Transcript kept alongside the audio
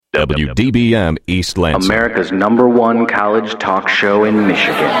WDBM East Lansing, America's #1 college talk show in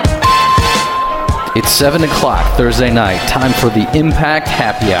Michigan. It's 7 o'clock Thursday night, time for the Impact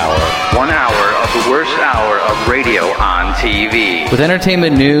Happy Hour. 1 hour of the worst hour of radio on TV. With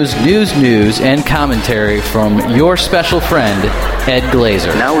entertainment news, and commentary from your special friend, Ed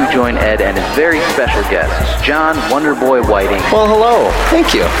Glazer. Now we join Ed and his very special guests, John Wonderboy Whiting. Well, hello.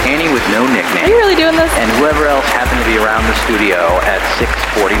 Thank you. Annie with no nickname. Are you really doing this? And whoever else happened to be around the studio at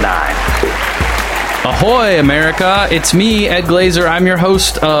 6:49. Ahoy, America. It's me, Ed Glazer. I'm your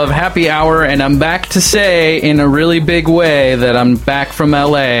host of Happy Hour, and I'm back to say in a really big way that I'm back from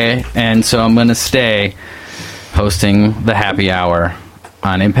LA, and so I'm going to stay hosting the Happy Hour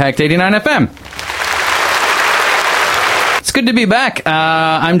on Impact 89 FM. It's good to be back.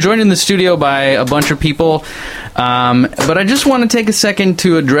 I'm joined in the studio by a bunch of people, but I just want to take a second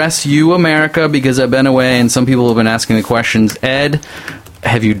to address you, America, because I've been away, and some people have been asking the questions. Ed,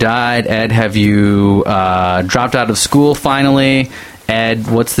 have you died? Ed, have you dropped out of school finally? Ed,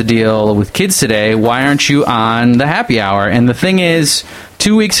 what's the deal with kids today? Why aren't you on the Happy Hour? And the thing is,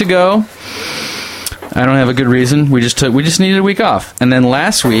 2 weeks ago, I don't have a good reason. We just needed a week off. And then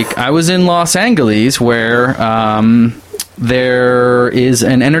last week, I was in Los Angeles, where there is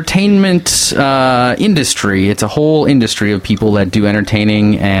an entertainment industry. It's a whole industry of people that do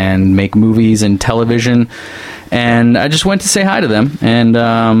entertaining and make movies and television. And I just went to say hi to them. And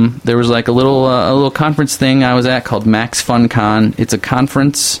there was like a little conference thing I was at called Max Fun Con. It's a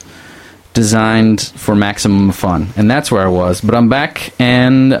conference designed for maximum fun, and that's where I was. But I'm back,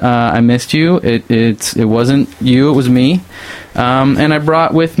 and I missed you. It wasn't you, it was me. And I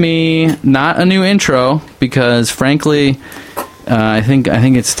brought with me not a new intro because, frankly, I think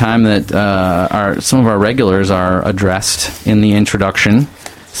it's time that some of our regulars are addressed in the introduction.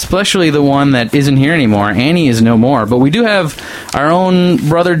 Especially the one that isn't here anymore. Annie is no more. But we do have our own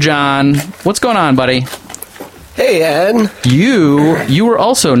brother John. What's going on, buddy? Hey, Ed. You were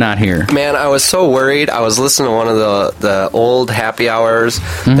also not here. Man, I was so worried. I was listening to one of the old happy hours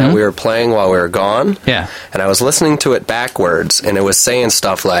that we were playing while we were gone. Yeah. And I was listening to it backwards, and it was saying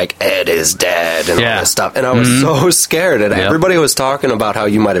stuff like, Ed is dead, and all this stuff. And I was so scared. And everybody was talking about how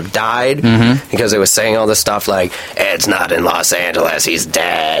you might have died, because it was saying all this stuff like, Ed's not in Los Angeles, he's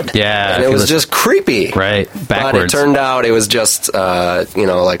dead. Yeah. And it was just creepy. Right, backwards. But it turned out it was just,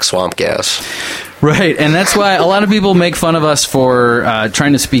 like swamp gas. Right, and that's why a lot of people make fun of us for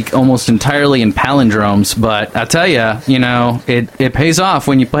trying to speak almost entirely in palindromes. But I tell you, it pays off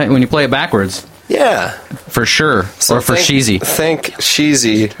when you play it backwards. Yeah, for sure. So or for Sheezy. Thank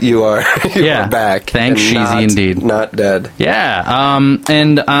Sheezy, you are back. Thank Sheezy, indeed. Not dead. Yeah.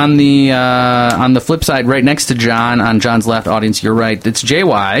 And on the flip side, right next to John, on John's left, audience, you're right. It's Jay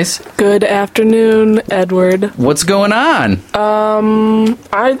Wise. Good afternoon, Edward. What's going on? I'm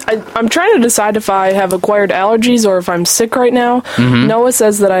trying to decide if I have acquired allergies or if I'm sick right now. Noah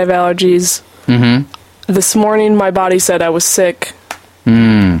says that I have allergies. This morning, my body said I was sick.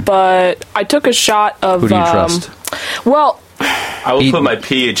 But I took a shot of... Who do you trust? Well... I will put my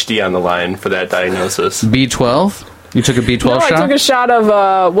PhD on the line for that diagnosis. B12? You took a B12 shot? I took a shot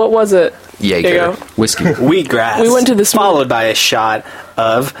of, what was it? Jaeger. Whiskey. Wheatgrass. We went to the followed by a shot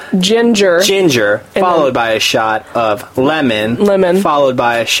of... Ginger. Followed by a shot of lemon. Followed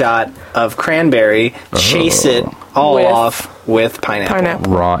by a shot of cranberry. Chase it all off with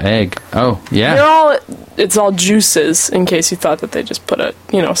pineapple. Raw egg. Oh, yeah. It's all juices, in case you thought that they just put a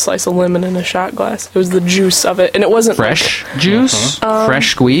slice of lemon in a shot glass. It was the juice of it, and it wasn't fresh juice.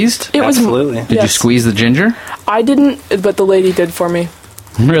 Fresh squeezed. It was absolutely. Did you squeeze the ginger? I didn't, but the lady did for me.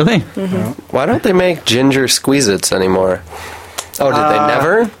 Really? Why don't they make ginger Squeeze-Its anymore? Oh, did they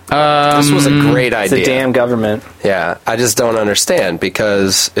never? This was a great idea. It's a damn government. Yeah, I just don't understand,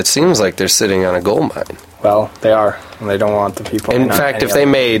 because it seems like they're sitting on a gold mine. Well, they are, and they don't want the people. In fact, if they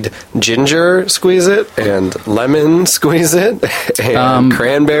made ginger Squeeze-It and lemon Squeeze-It and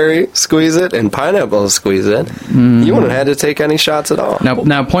cranberry Squeeze-It and pineapple Squeeze-It, you wouldn't have had to take any shots at all.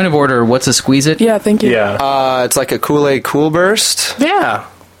 Now, point of order, what's a Squeeze-It? Yeah, thank you. Yeah. It's like a Kool-Aid Cool Burst. Yeah.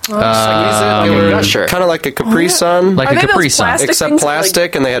 Kind of like a Capri Sun. Like a Capri Sun. Except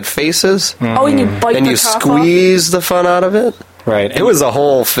plastic, and they had faces. Oh, and you bite and you squeeze the fun out of it. Right. It was a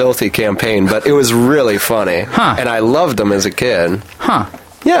whole filthy campaign, but it was really funny. And I loved them as a kid.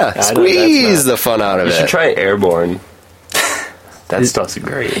 Yeah, squeeze the fun out of it. You should try Airborne. That stuff's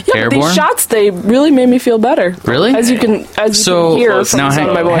great. Yeah, but these shots, they really made me feel better. Really? As you can hear from the sound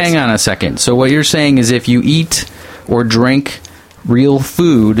of my voice. Hang on a second. So what you're saying is if you eat or drink real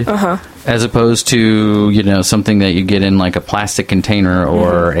food, as opposed to something that you get in like a plastic container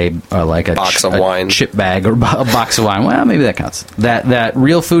or a box of wine, chip bag, or a box of wine. Well, maybe that counts. That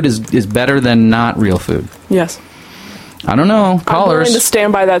real food is better than not real food. Yes. I don't know. Callers. I'm willing to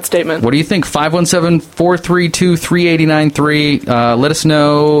stand by that statement. What do you think? 517-432-3893. Let us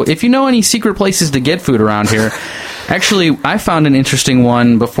know if you know any secret places to get food around here. Actually, I found an interesting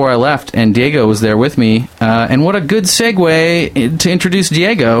one before I left, and Diego was there with me. And what a good segue to introduce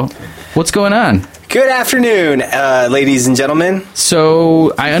Diego. What's going on? Good afternoon, ladies and gentlemen.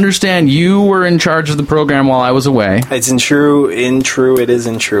 So, I understand you were in charge of the program while I was away. It's true. It is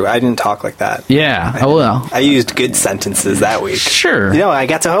true. I didn't talk like that. Yeah, well. I used good sentences that week. Sure. I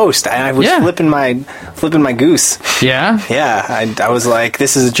got to host, and I was flipping my goose. Yeah? Yeah, I was like,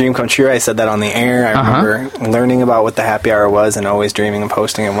 this is a dream come true. I said that on the air. I remember learning about what the happy hour was and always dreaming of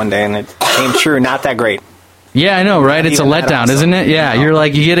hosting it one day, and it came true. Not that great. Yeah, I know, right? It's a letdown, isn't it? Yeah, you're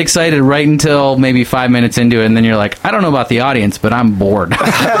like, you get excited right until maybe 5 minutes into it, and then you're like, I don't know about the audience, but I'm bored.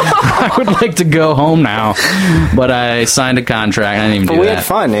 I would like to go home now. But I signed a contract. I didn't even do that. But we had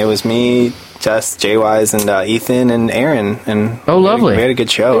fun. It was me, Jess, J-Wise, and Ethan, and Aaron. And lovely. We had a good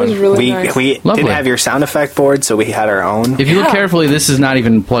show. It was really nice. We didn't have your sound effect board, so we had our own. If you look carefully, this is not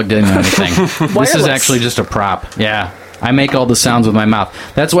even plugged into anything. This is actually just a prop. Yeah. I make all the sounds with my mouth.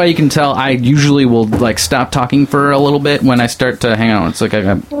 That's why you can tell I usually will like stop talking for a little bit when I start to hang on. It's like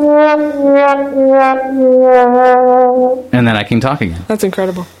and then I can talk again. That's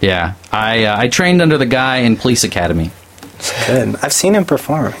incredible. Yeah. I trained under the guy in Police Academy. Good. I've seen him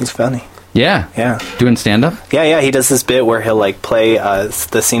perform. He's funny. Yeah. Yeah. Doing stand-up? Yeah. He does this bit where he'll like play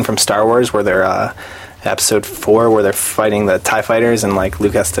the scene from Star Wars where they're episode 4 where they're fighting the TIE fighters and like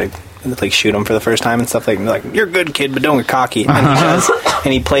Luke has to like shoot him for the first time and stuff like you're a good kid but don't get cocky, and he does,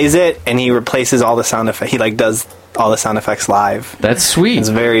 and he plays it and he replaces all the sound effects. He like does all the sound effects live. That's sweet. It's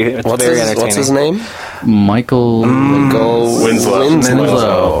very entertaining. What's his name? Michael Winslow.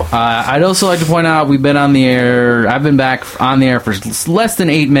 I'd also like to point out we've been on the air. I've been back on the air for less than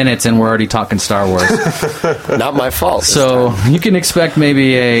 8 minutes, and we're already talking Star Wars. Not my fault. So you can expect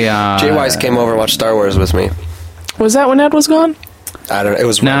maybe a. Jay Wise came over and watched Star Wars with me. Was that when Ed was gone? I don't know. It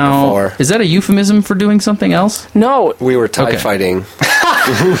was now, right before. Is that a euphemism for doing something else? No. We were TIE fighting.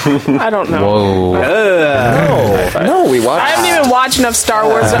 I don't know. Whoa. No, we watched. I haven't even watched enough Star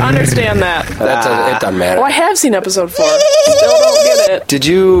Wars to understand that. It doesn't matter. Oh, I have seen episode 4. Still don't get it. Did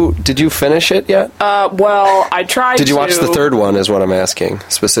you finish it yet? Well, I tried to. Did you watch the third one is what I'm asking,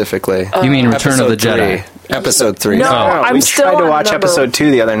 specifically. You mean Return of the Jedi? Episode 3. No, I'm we still tried to on watch number... episode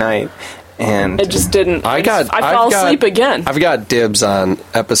 2 the other night. And it just didn't. I fell I've asleep again. I've got dibs on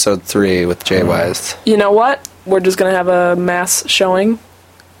episode 3 with Jay Wise. You know what? We're just going to have a mass showing.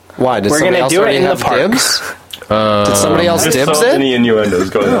 Why? Did somebody else already have dibs? Did somebody else dibs it? Any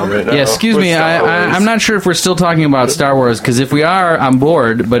innuendos going on right now? Yeah, excuse me. I'm not sure if we're still talking about Star Wars, because if we are, I'm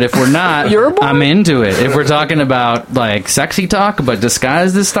bored. But if we're not, I'm into it. If we're talking about like sexy talk but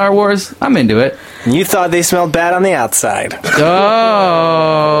disguised as Star Wars, I'm into it. You thought they smelled bad on the outside.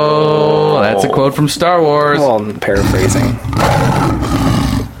 Oh, that's a quote from Star Wars. Well, paraphrasing.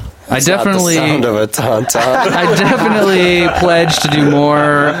 I definitely not the sound of a tauntaun. I definitely pledge to do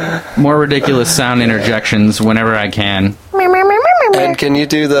more ridiculous sound interjections whenever I can. And can you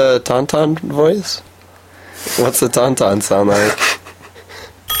do the tauntaun voice? What's the tauntaun sound like?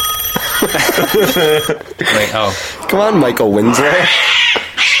 Wait, come on, Michael Winslow.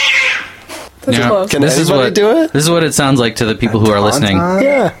 That's close. Can anybody do it? This is what it sounds like to the people who are listening.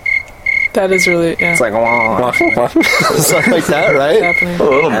 Yeah. That is really, yeah. It's like, something like that, right? Happening. A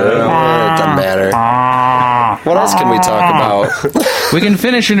little bit. It doesn't matter. What else can we talk about? We can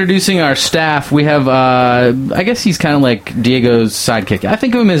finish introducing our staff. We have, I guess he's kind of like Diego's sidekick. I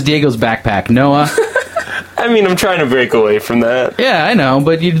think of him as Diego's backpack. Noah. I mean, I'm trying to break away from that. Yeah, I know,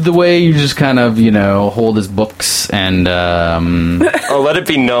 but the way you just kind of, hold his books and... I'll let it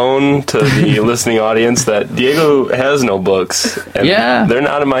be known to the listening audience that Diego has no books. And they're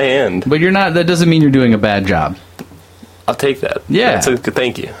not in my hand. But you're not... That doesn't mean you're doing a bad job. I'll take that. Yeah.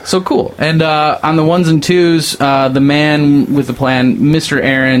 Thank you. So cool. And on the ones and twos, the man with the plan, Mr.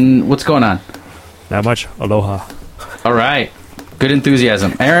 Aaron, what's going on? Not much. Aloha. All right. Good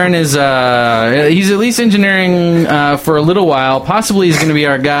enthusiasm. Aaron is, he's at least engineering for a little while. Possibly he's going to be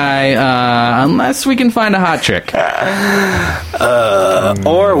our guy, unless we can find a hot chick.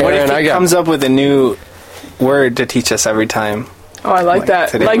 Or what if he comes up with a new word to teach us every time? Oh, I like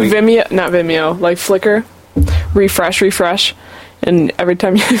that. Like Vimeo, not Vimeo, like Flickr. Refresh. And every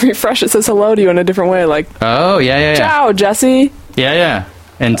time you refresh, it says hello to you in a different way. Like, oh, yeah. Ciao, Jesse. Yeah.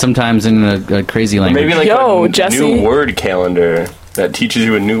 and sometimes in a crazy language. Maybe like Yo, a Jesse. new word calendar that teaches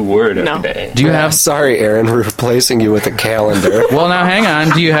you a new word every day. Do you have? Sorry, Aaron, we're replacing you with a calendar. Well, now hang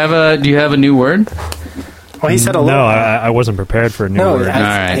on. Do you have a new word? Well, he said No, aloha. I wasn't prepared for a new word. All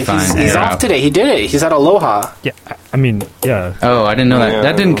right, fine. He's You're off out. today. He did it. He said aloha. Yeah, I mean, yeah. Oh, I didn't know that. Yeah.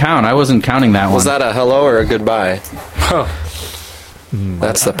 That didn't count. I wasn't counting that one. Was that a hello or a goodbye?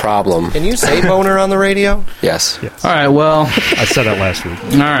 That's the problem. Can you say boner on the radio? Yes. All right. Well, I said that last week.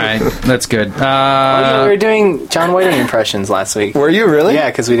 all right. That's good. Oh, yeah, we were doing John Whiting impressions last week. Were you really? Yeah,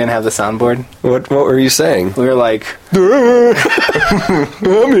 because we didn't have the soundboard. What were you saying? We were like,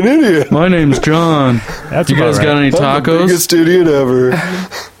 I'm an idiot. My name's John. That's You guys about got right. any I'm the tacos? biggest idiot ever.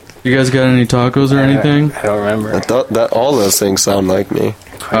 You guys got any tacos or anything? I don't remember. That all those things sound like me.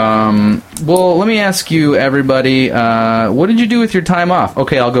 Well, let me ask you, everybody, what did you do with your time off?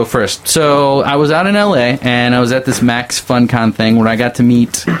 Okay, I'll go first. So, I was out in LA, and I was at this Max FunCon thing where I got to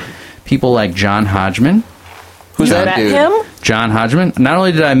meet people like John Hodgman. Who's You that met dude? him? John Hodgman. Not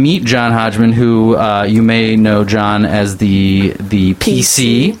only did I meet John Hodgman, who you may know John as the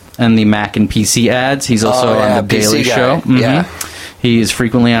PC and the Mac and PC ads. He's also on the Daily PC guy. Show. Mhm. Yeah. He is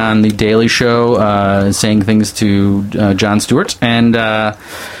frequently on the Daily Show, saying things to Jon Stewart, and I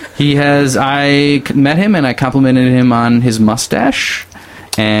met him and I complimented him on his mustache,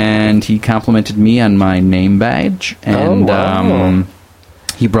 and he complimented me on my name badge, and wow.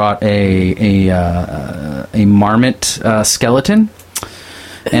 he brought a marmot skeleton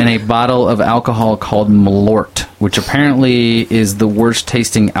and a bottle of alcohol called Malort, which apparently is the worst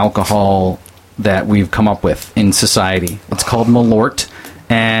tasting alcohol that we've come up with in society. It's called Malort,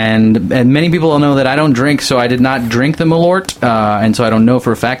 and many people know that I don't drink, so I did not drink the Malort, and so I don't know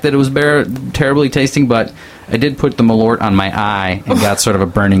for a fact that it was terribly tasting, but I did put the Malort on my eye and got sort of a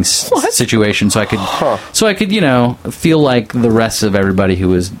burning situation, so I could, feel like the rest of everybody who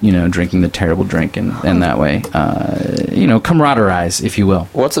was, drinking the terrible drink, and that way, camaraderise, if you will.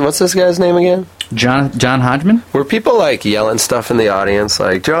 What's this guy's name again? John Hodgman? Were people like yelling stuff in the audience,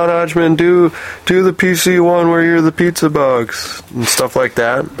 like John Hodgman, do the PC one where you're the pizza box and stuff like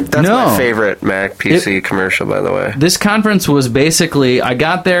that? That's No. my favorite Mac PC commercial, by the way. This conference was basically, I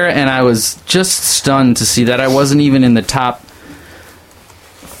got there and I was just stunned to see that I wasn't even in the top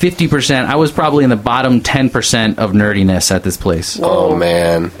 50%. I was probably in the bottom 10% of nerdiness at this place. Oh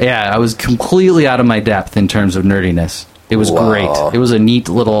man, Yeah, I was completely out of my depth in terms of nerdiness. It was Wow. great. It was a neat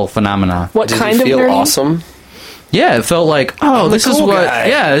little phenomenon. What did kind you feel of nerdy? awesome? Yeah, it felt like, this is cool what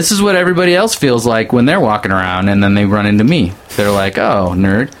guy. this is what everybody else feels like when they're walking around, and then they run into me. They're like, "Oh,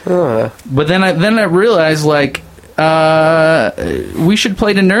 nerd." But then I realized, like, we should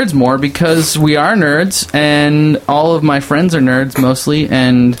play to nerds more because we are nerds, and all of my friends are nerds mostly,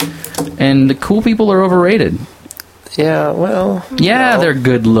 and the cool people are overrated. Yeah, well, Yeah, no. they're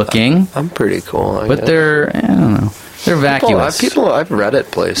good looking, I'm pretty cool, I but guess. they're, I don't know, they're vacuous. I've read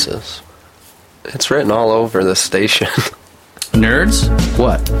it places. It's written all over the station. Nerds?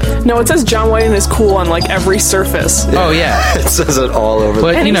 What? No, it says John Whiting is cool on like every surface. Oh yeah, It says it all over.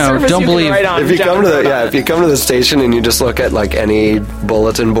 but Any surface don't you can believe. write on, if you John come to wrote on if you come to the station and you just look at like any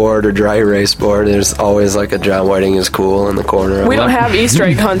bulletin board or dry erase board, there's always like a John Whiting is cool in the corner. We don't have Easter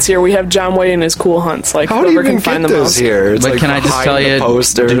egg hunts here. We have John Whiting is cool hunts. Like How do you whoever even can find get the this most. here? It's But like can I just behind tell the you,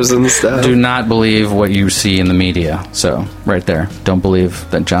 posters and stuff. Do not believe what you see in the media. So, right there. Don't believe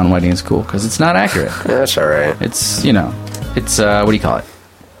that John Whiting is cool, because it's not accurate. That's all right. It's, it's, what do you call it?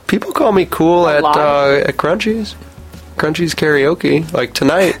 People call me cool at lie. Crunchies. Crunchies karaoke. Like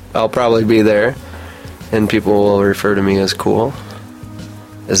tonight, I'll probably be there, and people will refer to me as cool.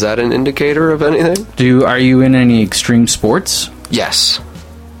 Is that an indicator of anything? Are you in any extreme sports? Yes.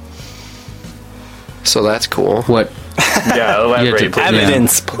 So that's cool. What? Yeah, elaborate, please.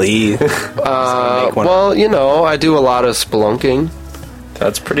 Evidence, please. Well, I do a lot of spelunking.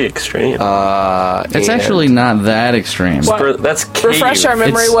 That's pretty extreme. It's actually not that extreme. What? That's cave. Refresh our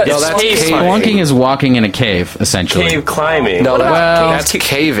memory. It's- What? No, that's cave caving. Spelunking is walking in a cave, essentially. Cave climbing. No, Well- that's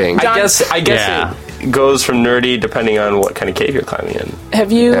caving. John- I guess Yeah. it goes from nerdy depending on what kind of cave you're climbing in.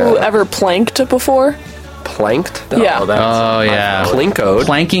 Have you Yeah. ever planked before? Planked? Yeah. Oh, yeah. Plinkoed.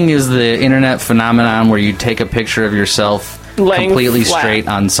 Planking is the internet phenomenon where you take a picture of yourself Laying completely flat. straight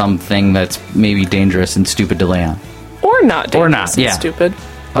on something that's maybe dangerous and stupid to lay on. Or not? Or dangerous not, and yeah. Stupid.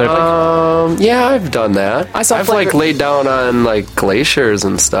 Yeah, I've done that. I saw I've Flavor- laid down on like glaciers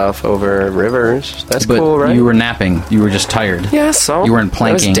and stuff over rivers. That's But cool, right? you were napping. You were just tired. Yeah, so You weren't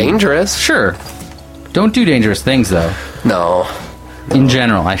planking. It was dangerous. Sure. Don't do dangerous things, though. No. In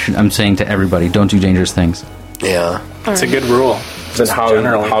general, I'm saying to everybody, don't do dangerous things. Yeah. It's a good rule. Then how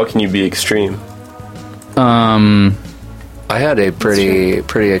Generally. can you be extreme? I had a pretty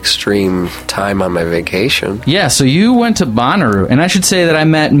extreme time on my vacation. Yeah, so you went to Bonnaroo, and I should say that I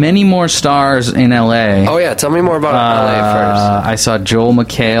met many more stars in L.A. Oh yeah, tell me more about L.A. first. I saw Joel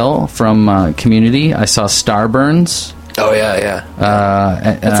McHale from Community. I saw Starburns. Oh yeah.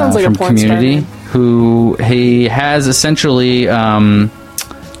 That sounds like from a porn Community, who he has essentially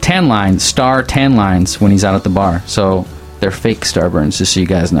tan lines when he's out at the bar. So they're fake Starburns, just so you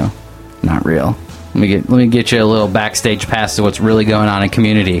guys know, not real. Let me get you a little backstage pass to what's really going on in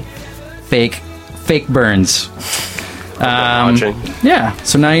Community. Fake burns. Yeah,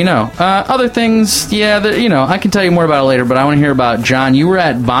 so now you know. Other things, I can tell you more about it later, but I want to hear about John. You were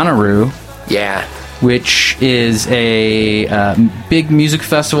at Bonnaroo. Yeah. Which is a big music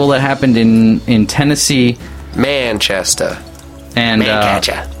festival that happened in Tennessee. Manchester. And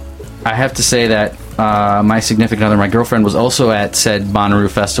I have to say that my significant other, my girlfriend, was also at said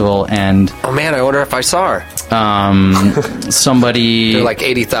Bonnaroo festival, and oh man, I wonder if I saw her. Somebody, there were like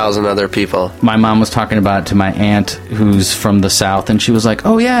 80,000 other people. My mom was talking about it to my aunt, who's from the South, and she was like,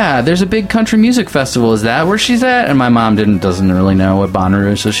 "Oh yeah, there's a big country music festival. Is that where she's at?" And my mom doesn't really know what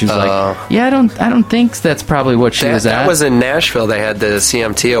Bonnaroo is, so she was like, "Yeah, I don't think that's probably what she was at." That was in Nashville. They had the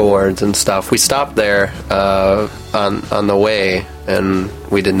CMT Awards and stuff. We stopped there on the way, and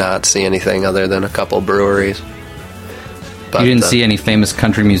we did not see anything other than a couple breweries. But, you didn't see any famous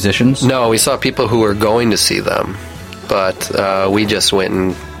country musicians? No, we saw people who were going to see them, but we just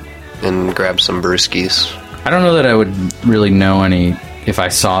went and grabbed some brewskis. I don't know that I would really know any, if I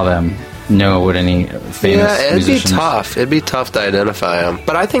saw them, know what any famous musicians. It'd be tough to identify them.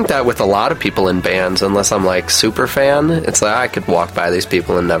 But I think that with a lot of people in bands, unless I'm like super fan, it's like I could walk by these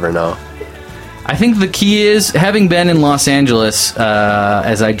people and never know. I think the key is, having been in Los Angeles,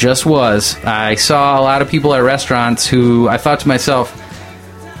 as I just was, I saw a lot of people at restaurants who I thought to myself,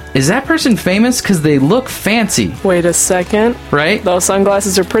 is that person famous? Because they look fancy. Wait a second. Right? Those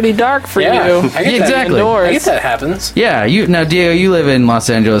sunglasses are pretty dark for you. I get exactly. That. I guess that happens. Yeah, now Diego, you live in Los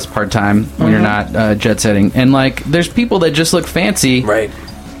Angeles part-time when you're not jet-setting. And, like, there's people that just look fancy. Right.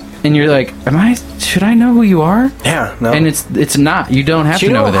 And you're like, should I know who you are? Yeah, no. And it's not. You don't have to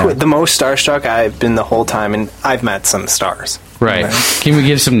know that. The most starstruck I've been the whole time, and I've met some stars. Right. Can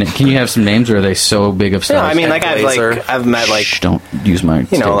you have some names, or are they so big of stars? No, I mean, like I've met like don't use my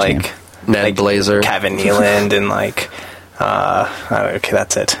like Ned Blazer, Kevin Nealon, and like okay,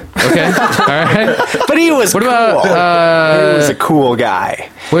 that's it. Okay, all right. But he was cool. He was a cool guy.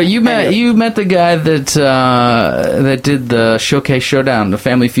 Well, you met the guy that did the Showcase Showdown, the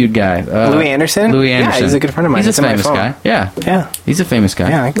Family Feud guy, Louis Anderson. Louis Anderson. Yeah, he's a good friend of mine. He's a famous guy. Yeah, he's a famous guy.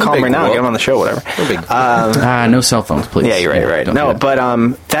 Yeah, I can call him right now. Get him on the show, whatever. No cell phones, please. Yeah, you're right. No, but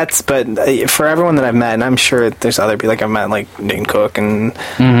for everyone that I've met, and I'm sure there's other people, like I've met like Dane Cook, and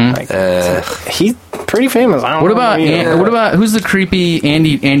he's pretty famous. What about who's the creepy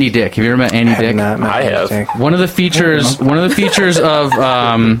Andy Dick? Have you ever met Andy Dick? I have. One of the features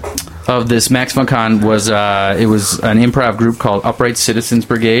of this Max FunCon was it was an improv group called Upright Citizens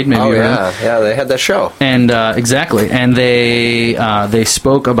Brigade. Maybe they had that show. And exactly, and they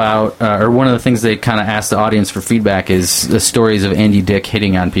spoke about or one of the things they kind of asked the audience for feedback is the stories of Andy Dick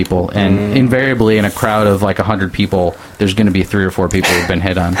hitting on people, and invariably in a crowd of like 100 people, there's going to be 3 or 4 people who've been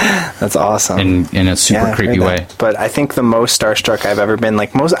hit on. That's awesome. In a super creepy way. But I think the most starstruck I've ever been,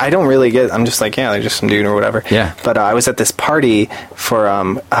 like most, I don't really get. I'm just like like just some dude or whatever. Yeah. But I was at this party for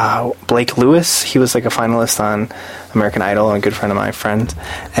Blake Lewis. He was like a finalist on American Idol, and a good friend of my friend,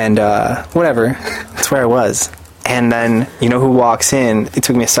 and whatever. That's where I was. And then you know who walks in? It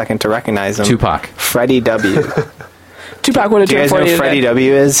took me a second to recognize him. Tupac. Freddie W. Tupac would have. Do you guys know who Freddie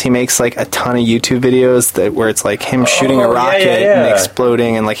W is? He makes like a ton of YouTube videos where it's like him shooting a rocket and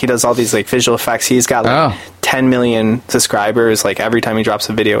exploding, and like he does all these like visual effects. He's got like 10 million subscribers. Like every time he drops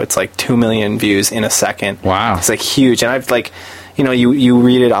a video, it's like 2 million views in a second. Wow, it's like huge. And I've like, you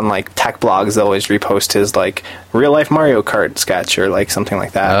read it on like tech blogs. They'll always repost his like real life Mario Kart sketch or like something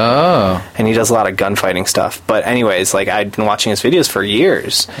like that. Oh, and he does a lot of gunfighting stuff. But anyways, like I'd been watching his videos for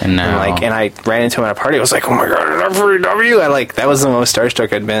years, and I ran into him at a party. I was like, oh my god, is that Freddie W? That was the most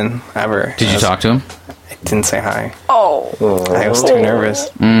starstruck I'd been ever. Did you talk to him? I didn't say hi. Oh, I was too nervous.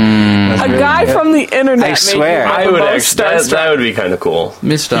 A guy from the internet. I swear, I would actually. That would be kind of cool.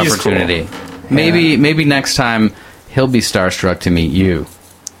 Missed opportunity. Cool. Maybe next time he'll be starstruck to meet you.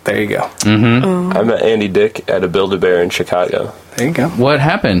 There you go. Mm-hmm. I met Andy Dick at a Build-A-Bear in Chicago. There you go. What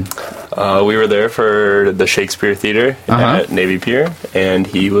happened? We were there for the Shakespeare Theater at Navy Pier, and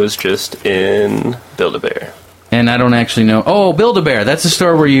he was just in Build-A-Bear. And I don't actually know. Oh, Build-A-Bear. That's a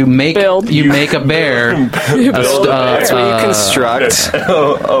store where you make a bear. That's where you construct.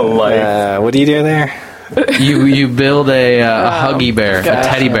 Life. What do you do there? You build a Huggy Bear, a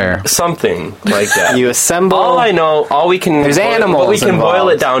teddy bear. Something like that. You assemble. All we can... There's animals What we can involved. boil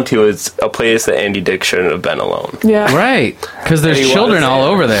it down to is a place that Andy Dick shouldn't have been alone. Yeah. Right, because there's And he children was all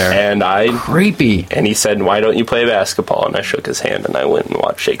over there. And Creepy. And he said, "Why don't you play basketball?" And I shook his hand, and I went and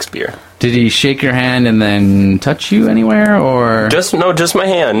watched Shakespeare. Did he shake your hand and then touch you anywhere, or Just my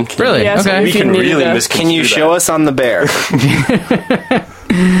hand. really? Yeah, so Okay. We If you can need really to- misconstrue Can you show that. us on the bear? the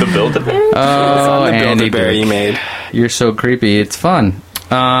Build-A-Bear? Oh, on the Andy Build-A-Bear Dick. you made. You're so creepy. It's fun.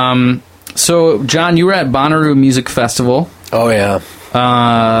 So, John, you were at Bonnaroo Music Festival, Oh yeah.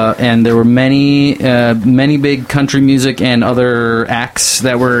 and there were many big country music and other acts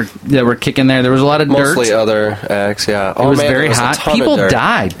that were kicking there. There was a lot of Mostly dirt. other acts, yeah. It was very there hot. a ton People of dirt.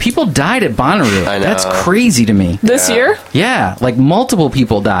 died. People died at Bonnaroo. I know. That's crazy to me. This year? Yeah, like multiple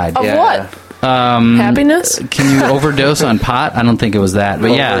people died. Of Yeah. what? Happiness? Can you overdose on pot? I don't think it was that, but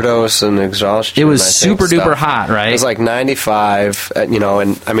yeah. Overdose and exhaustion. It was I think, super duper stuff. hot, right? It was like 95,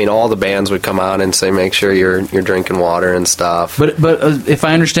 and I mean, all the bands would come on and say, make sure you're drinking water and stuff. But if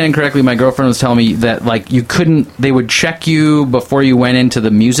I understand correctly, my girlfriend was telling me that like you couldn't. They would check you before you went into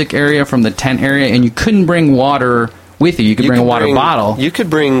the music area from the tent area, and you couldn't bring water with you. You could bring a water bottle. You could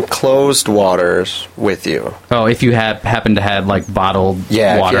bring closed waters with you. Oh, if you happen to have like bottled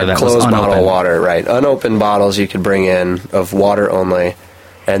Yeah, water if you had that closed was unopened. bottle water, right? Unopened bottles you could bring in of water only,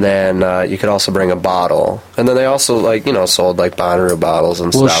 and then you could also bring a bottle. And then they also sold like Bonnaroo bottles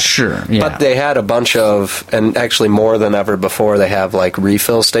and Well, stuff. sure, yeah. But they had a bunch of, and actually more than ever before, they have like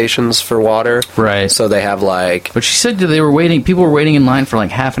refill stations for water. Right. So they have like But she said that people were waiting in line for like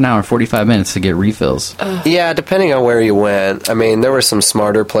half an hour, 45 minutes to get refills. Yeah, depending on where you went. I mean, there were some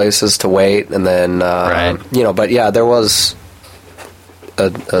smarter places to wait, and then Right. but yeah, there was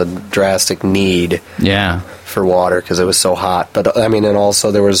a drastic need Yeah. for water because it was so hot. But I mean, and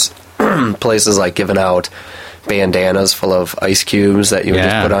also there was places like giving out bandanas full of ice cubes that you would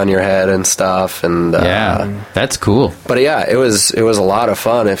Yeah. just put on your head and stuff. And Yeah. That's cool. but yeah, it was a lot of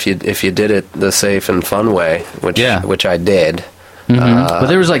fun if you did it the safe and fun way, which I did. But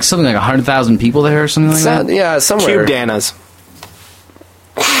there was like something like 100,000 people there or something like that. Yeah, somewhere. Cube Danas.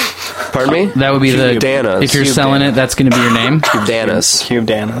 Pardon me? That would be the Danas. if you're Cube selling it, that's going to be your name. Cube Danas. Cube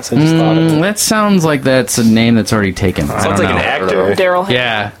Danas. I just thought of it. That sounds like that's a name that's already taken. I Sounds don't like know. an actor. Daryl.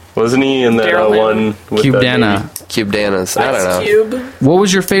 Yeah, Wasn't he in that Daryl one with Cube the Dana. Cube Danas. I don't know. Cube. What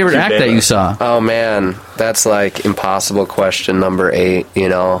was your favorite act that you saw? Oh man, that's like impossible question number 8.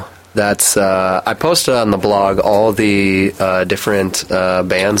 That's I posted on the blog all the different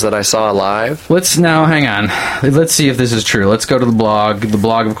bands that I saw live. Let's now hang on. Let's see if this is true. Let's go to the blog. The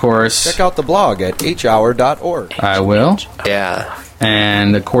blog, of course. Check out the blog at hour.org. I will. Yeah,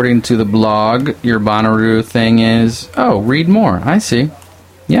 And according to the blog, your Bonnaroo thing is read more. I see.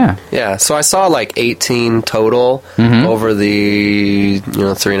 Yeah. yeah. So I saw like 18 total over the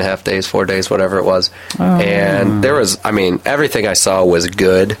 3.5 days, 4 days, whatever it was. And there was, I mean, everything I saw was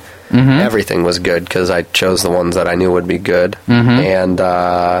good. Everything was good because I chose the ones that I knew would be good. And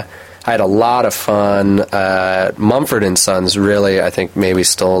I had a lot of fun. Mumford and Sons really, I think, maybe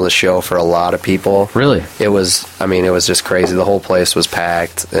stole the show for a lot of people. Really? It was just crazy. The whole place was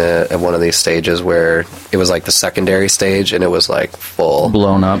packed at one of these stages where it was like the secondary stage, and it was like full.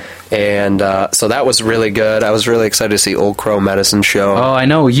 Blown up. And so that was really good. I was really excited to see Old Crow Medicine Show. Oh, I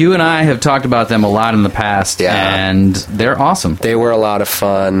know. You and I have talked about them a lot in the past, Yeah. and they're awesome. They were a lot of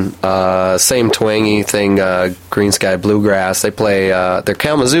fun. Same twangy thing, Green Sky Bluegrass. They play, they're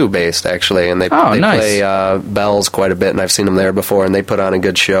Kalamazoo based actually, and they nice. play bells quite a bit, and I've seen them there before, and they put on a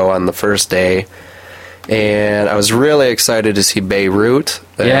good show on the first day. And I was really excited to see Beirut.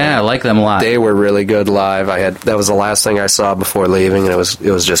 Yeah, I like them a lot. They were really good live. That was the last thing I saw before leaving, and it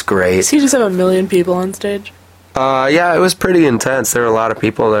was just great. Does he just have 1 million people on stage? Yeah, it was pretty intense. There were a lot of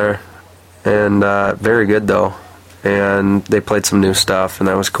people there, and very good though. And they played some new stuff, and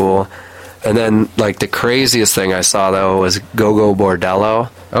that was cool. And then, like, the craziest thing I saw though was Go Go Bordello.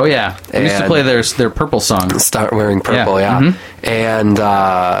 Oh yeah, I used to And- play their purple song. Start wearing purple, yeah. And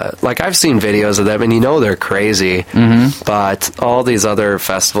like I've seen videos of them, and they're crazy. But all these other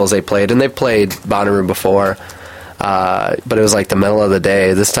festivals they played, and they played Bonnaroo before, but it was like the middle of the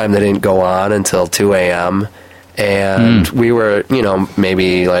day. This time they didn't go on until 2 a.m. And we were,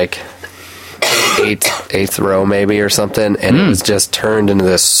 maybe like eighth row maybe or something, and it was just turned into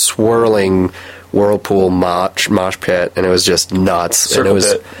this swirling whirlpool mosh pit, and it was just nuts. Circle and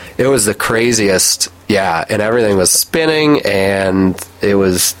pit. it was the craziest, yeah, and everything was spinning, and it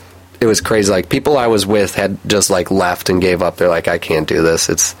was was crazy. Like, people I was with had just like left and gave up. They're like, I can't do this.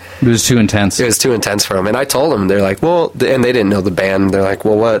 It was too intense. It was too intense for them. And I told them, they're like, well, and they didn't know the band. They're like,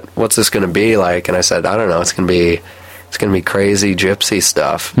 well, what's this going to be like? And I said, I don't know. It's going to be crazy gypsy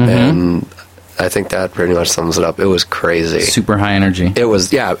stuff. Mm-hmm. And I think that pretty much sums it up. It was crazy. Super high energy. It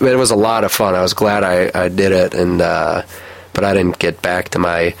was a lot of fun. I was glad I did it, and but I didn't get back to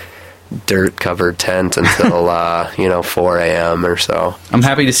my dirt-covered tent until 4 a.m. or so. I'm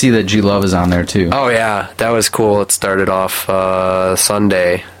happy to see that G Love is on there too. Oh yeah, that was cool. It started off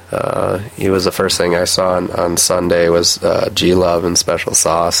Sunday. He was the first thing I saw on Sunday was G Love and Special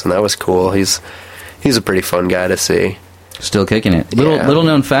Sauce, and that was cool. He's a pretty fun guy to see. Still kicking it. Little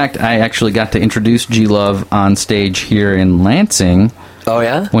known fact, I actually got to introduce G Love on stage here in Lansing. Oh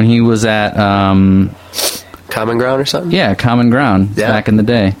yeah? When he was at Common Ground or something? Yeah, Common Ground back in the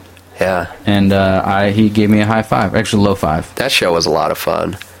day. Yeah. And he gave me a high five, actually low five. That show was a lot of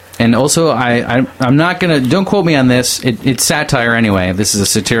fun. And also, I'm not going to, don't quote me on this, it's satire anyway, this is a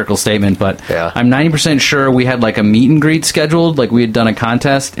satirical statement, but I'm 90% sure we had like a meet and greet scheduled, like we had done a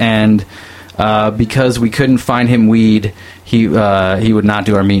contest, and because we couldn't find him weed, he would not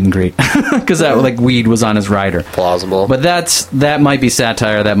do our meet and greet because like weed was on his rider. Plausible, but that might be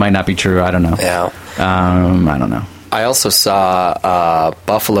satire. That might not be true. I don't know. Yeah, I don't know. I also saw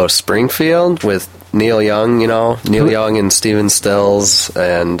Buffalo Springfield with Neil Young. Neil Young and Steven Stills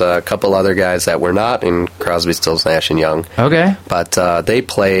and a couple other guys that were not in Crosby, Stills, Nash and Young. Okay, but they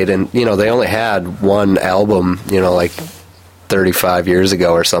played, and they only had one album. Like 35 years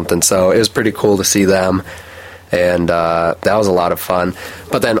ago or something, so it was pretty cool to see them, and that was a lot of fun.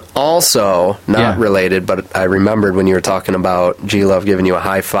 But then also, not related, but I remembered when you were talking about G Love giving you a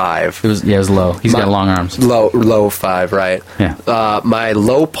high five. It was low. He's got long arms. Low five, right? Yeah. My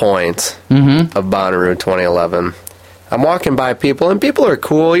low point of Bonnaroo 2011. I'm walking by people, and people are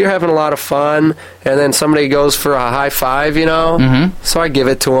cool. You're having a lot of fun, and then somebody goes for a high five, So I give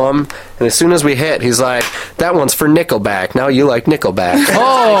it to him, and as soon as we hit, he's like, "That one's for Nickelback. Now you like Nickelback."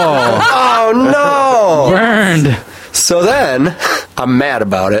 Oh no! Burned. So then I'm mad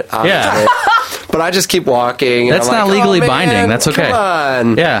about it. Yeah. But I just keep walking. That's not legally binding. That's okay. Come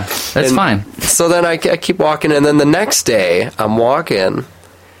on. Yeah, that's fine. So then I keep walking, and then the next day I'm walking,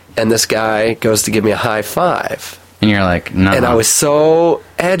 and this guy goes to give me a high five. And you're like, no. And I was so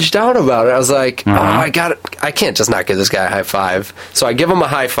edged out about it. I was like, I can't just not give this guy a high five. So I give him a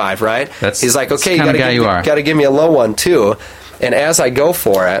high five, right? He's like, okay, you got to give me a low one too. And as I go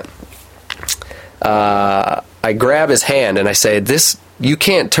for it, I grab his hand and I say, you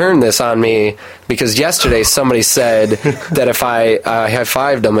can't turn this on me because yesterday somebody said that if I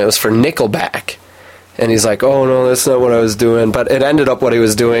high-fived him, it was for Nickelback. And he's like, oh, no, that's not what I was doing. But it ended up what he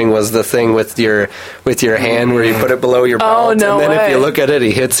was doing was the thing with your hand where you put it below your belt. Oh, no and then way. if you look at it,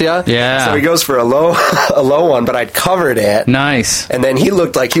 he hits you. Yeah. So he goes for a low one, but I'd covered it. Nice. And then he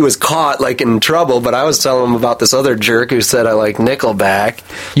looked like he was caught, like in trouble, but I was telling him about this other jerk who said I like Nickelback.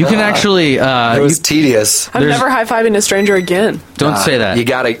 You can actually... it was tedious. I'm never high-fiving a stranger again. Don't say that. You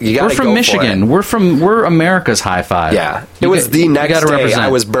gotta We're from go Michigan. We're America's high five. Yeah. It was the next day I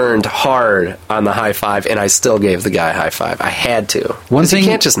was burned hard on the high five, and I still gave the guy a high five. I had to. You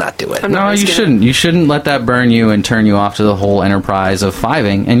can't just not do it. No, you shouldn't. You shouldn't let that burn you and turn you off to the whole enterprise of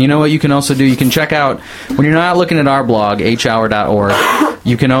fiving. And you know what you can also do? You can check out, when you're not looking at our blog, hour.org,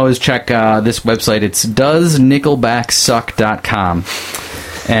 you can always check this website. It's doesnickelbacksuck.com.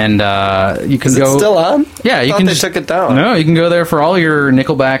 And you can go... Is it still on? Yeah, you can they took it down. No, you can go there for all your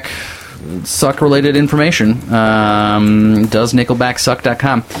Nickelback suck-related information.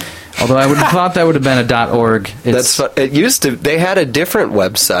 Doesnickelbacksuck.com. Although I would have thought that would have been a .org. It used to. They had a different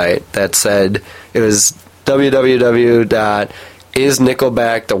website that said it was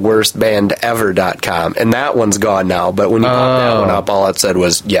www.isnickelbacktheworstbandever.com, and that one's gone now. But when you pop that one up, all it said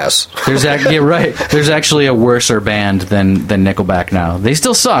was yes. There's There's actually a worser band than Nickelback now. They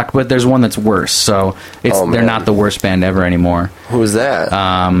still suck, but there's one that's worse. So they're not the worst band ever anymore. Who's that?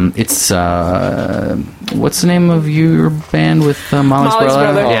 It's what's the name of your band with Molly's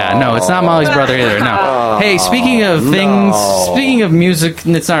brother? Yeah, no, it's not Molly's brother either. No. Hey, speaking of things, speaking of music,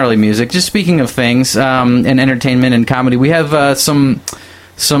 it's not really music. Just speaking of things and entertainment and comedy, we have some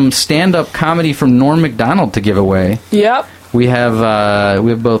stand-up comedy from Norm Macdonald to give away. Yep. We have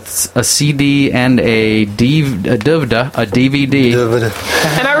both a CD and a DVD.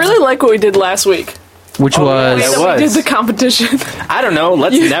 And I really like what we did last week. Which was... We did the competition. I don't know.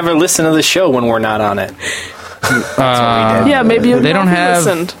 Let's never listen to the show when we're not on it. That's what we did. Yeah, maybe they don't have.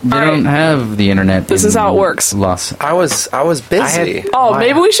 Listened. They don't have the internet. This is how it works. Los. I was busy.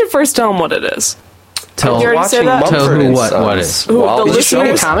 Maybe we should first tell them what it is. Tell You already said that? Tell who what is. Who, the Did you see the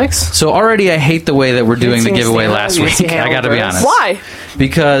listeners? comics? So already I hate the way that we're doing the seen giveaway Santa? last You week. see I got to be Hamilton? honest. Why?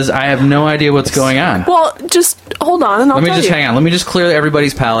 Because I have no idea what's going on. Well, just hold on and I'll Let me tell just you. hang on. Let me just clear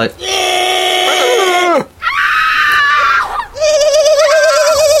everybody's palate.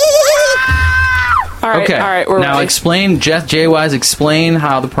 All right, Okay. all right. We're now ready. explain, Jeff J. Wise, explain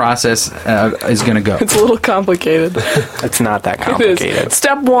how the process is going to go. It's a little complicated. It's not that It complicated. is.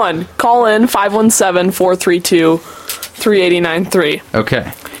 Step 1, call in 517-432-3893.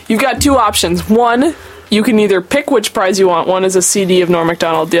 Okay. You've got two options. One, you can either pick which prize you want. One is a CD of Norm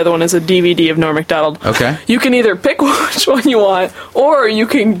Macdonald. The other one is a DVD of Norm Macdonald. Okay. You can either pick which one you want, or you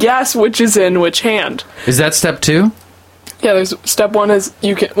can guess which is in which hand. Is that step 2? Yeah, there's step 1 is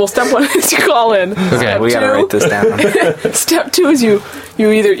you can. Well, step 1 is you call in. Okay. Step We gotta 2 write this down. Step 2 is you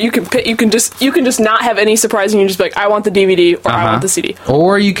can pick. You can just not have any surprise, and you just be like, I want the DVD or I want the CD.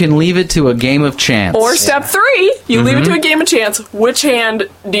 Or you can leave it to a game of chance. Or step 3, you leave it to a game of chance. Which hand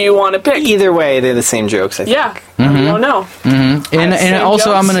do you want to pick? Either way, they're the same jokes, I think. Yeah, you don't know. and same also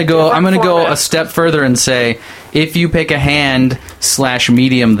jokes, I'm going to go different format. a step further and say if you pick a hand /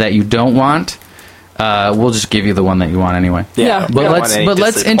 medium that you don't want, we'll just give you the one that you want anyway. Yeah. But Yeah.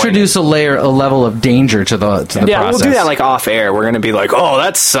 let's introduce a level of danger to the Yeah, process. We'll do that like off air. We're gonna be like, "Oh,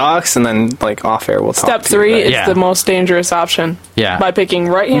 that sucks," and then like off air, we'll talk. Step to you 3 about it. is Yeah. the most dangerous option. Yeah. By picking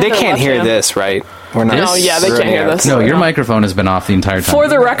right hand. They or can't left hear hand. this, right? We're not. No, yeah, they can't hear this. No, your microphone has been off the entire time. For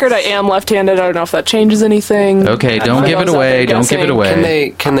the record, I am left-handed. I don't know if that changes anything. Okay, don't give it those out away. there Don't give it guessing.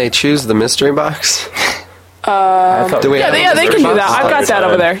 away. Can they choose the mystery box? Do we Yeah, have they a can mystery do box? that. I've got that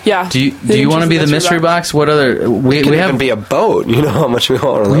over there. Yeah. Do you They can want to choose be the mystery box? What other we It can have even be a boat. You know how much we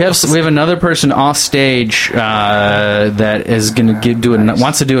want. we have another person off stage that is going to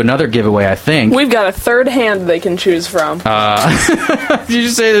wants to do another giveaway. I think. We've got a third hand they can choose from. Did you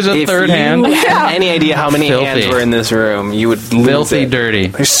say there's a If third you hand? had any idea how many Filthy. hands were in this room, you would lose Filthy it. dirty.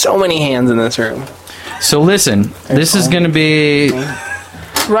 There's so many hands in this room. So listen, this is going to be.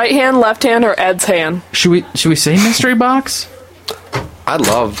 Right hand, left hand, or Ed's hand? Should we say mystery box? I'd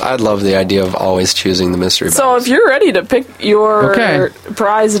love the idea of always choosing the mystery box. So if you're ready to pick your Okay.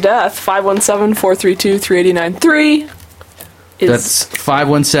 prize death, 517-432-3893 is That's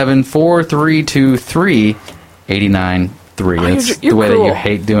 517-432-3893. That's you're the way that cruel. you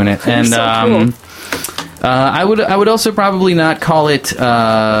hate doing it. You're And so I would also probably not call it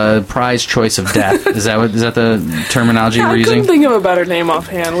prize choice of death. Is that the terminology I we're couldn't using? think of a better name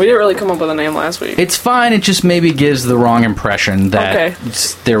offhand. We didn't really come up with a name last week. It's fine. It just maybe gives the wrong impression that Okay.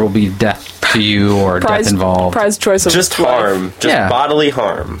 there will be death to you or death involved. Prize choice of Just life. harm. Just Yeah. bodily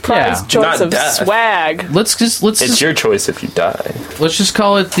harm. Prize Yeah. choice Not of death. swag. Let's It's just your choice if you die. let's just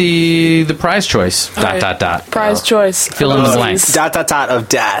call it the prize choice. Okay. Prize choice. Fill in the blank. Dot of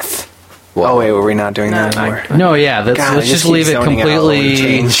death. Oh wait, were we not doing that anymore? No, yeah. God, Let's I just keep leave it zoning out when we completely.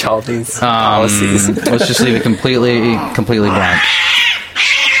 change all these policies. Let's just leave it completely blank.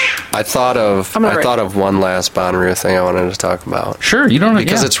 I thought of one last Bonnaroo thing I wanted to talk about. Sure, you don't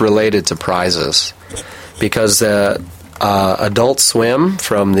Because it's related to prizes. Because Adult Swim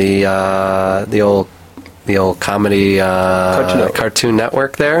from the old comedy Cartoon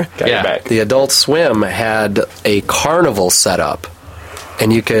Network there. Got your back. The Adult Swim had a carnival set up.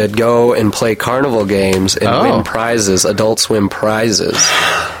 And you could go and play carnival games and win prizes, Adult Swim prizes.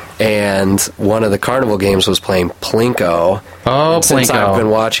 And one of the carnival games was playing Plinko. Oh, And since Plinko. I've been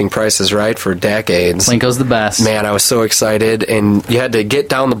watching Price is Right for decades. Plinko's the best. Man, I was so excited. And you had to get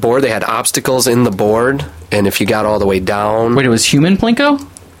down the board. They had obstacles in the board. And if you got all the way down... Wait, it was human Plinko?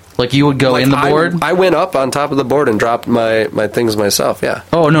 Like you would go in the board? I went up on top of the board and dropped my things myself, yeah.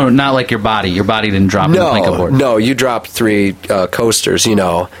 Oh, no, not like your body. Your body didn't drop in the Plinko board. No, you dropped 3 coasters,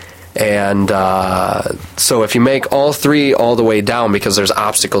 And so if you make all 3 all the way down, because there's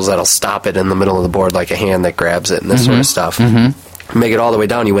obstacles that'll stop it in the middle of the board, like a hand that grabs it and this sort of stuff, make it all the way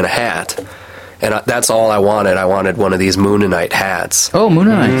down, you win a hat. And that's all I wanted. I wanted one of these Moonanite hats. Oh,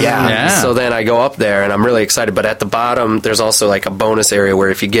 Moonanite. Yeah. So then I go up there, and I'm really excited. But at the bottom, there's also like a bonus area where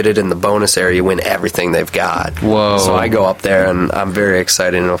if you get it in the bonus area, you win everything they've got. Whoa. So I go up there, and I'm very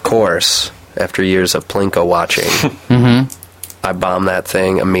excited. And of course, after years of Plinko watching, I bomb that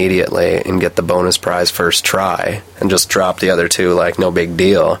thing immediately and get the bonus prize first try, and just drop the other 2 like no big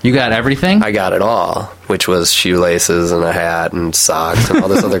deal. You got everything? I got it all, which was shoelaces and a hat and socks and all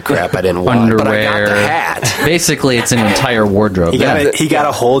this other crap I didn't want. But I got the Underwear. hat. Basically, it's an entire wardrobe. He got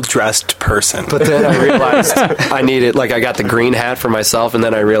a whole dressed person. But then I realized I needed, like, I got the green hat for myself, and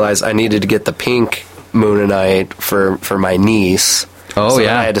then I realized I needed to get the pink Moonanite for my niece. Oh, so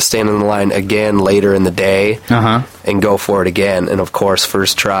yeah. I had to stand in the line again later in the day and go for it again. And of course,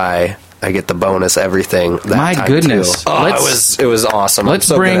 first try, I get the bonus everything. That My time goodness. too. Oh, it was awesome.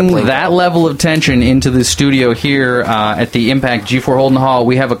 Let's bring that level of tension into the studio here at the Impact G4 Holden Hall.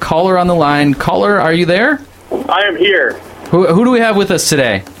 We have a caller on the line. Caller, are you there? I am here. Who do we have with us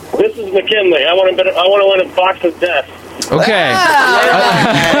today? This is McKinley. I want to win a box of death. Okay.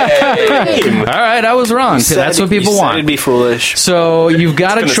 All right, I was wrong. That's what people want. It'd be foolish. So you've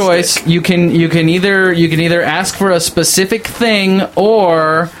got a choice. Stick. You can either ask for a specific thing,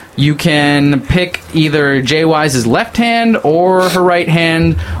 or you can pick either Jay Wise's left hand or her right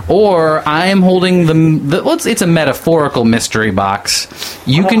hand, or I am holding it's a metaphorical mystery box.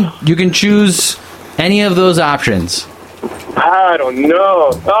 You can choose any of those options. I don't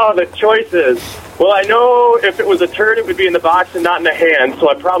know. Oh, the choices. Well, I know if it was a turd, it would be in the box and not in the hand, so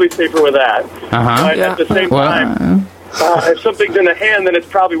I'd probably safer with that. But at the same time, if something's in the hand, then it's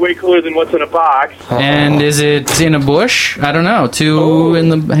probably way cooler than what's in a box. And is it in a bush? I don't know. Two in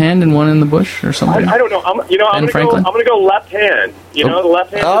the hand and one in the bush or something? I don't know. I'm gonna go left hand. The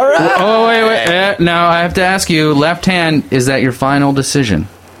left hand. All right. Oh, wait. Now, I have to ask you, left hand, is that your final decision?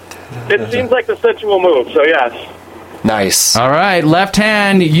 It seems like the sensual move, so yes. Nice. All right, left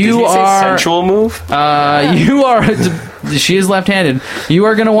hand. You are sensual move. You are. She is left-handed. You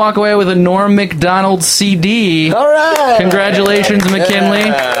are going to walk away with a Norm Macdonald CD. All right. Congratulations,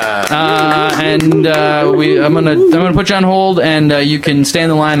 McKinley. I'm gonna put you on hold, and you can stay on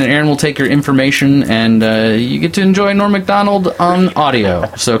the line, and Aaron will take your information, and you get to enjoy Norm Macdonald on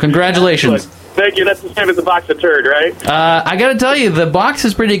audio. So congratulations. Thank you. That's the same as the box of turd, right? I got to tell you, the box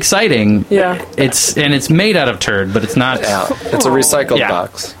is pretty exciting. Yeah. It's made out of turd, but it's not. Yeah, it's a recycled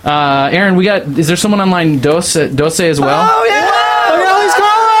box. Aaron, is there someone online, Dose as well? Oh, yeah!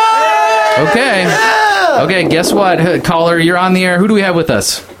 Okay. Yeah! Okay, guess what? Caller, you're on the air. Who do we have with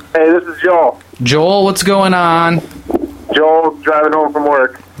us? Hey, this is Joel. Joel, what's going on? Joel, driving home from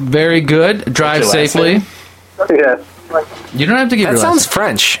work. Very good. Drive safely. Yes. You don't have to give your That sounds lesson.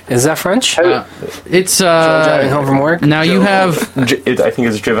 French. Is that French? It's driving home from work. Now you have. I think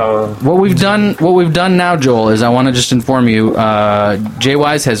it's Javon. What we've done now, Joel, is I want to just inform you. Jay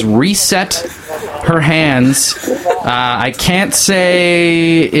Wise has reset her hands. I can't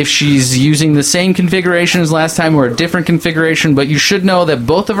say if she's using the same configuration as last time or a different configuration, but you should know that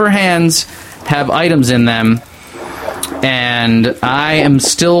both of her hands have items in them, and I am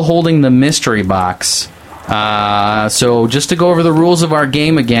still holding the mystery box. So just to go over the rules of our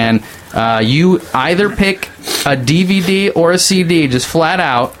game again, you either pick a DVD or a CD, just flat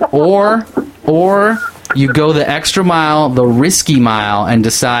out, or you go the extra mile, the risky mile, and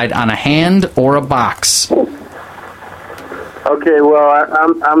decide on a hand or a box. Okay,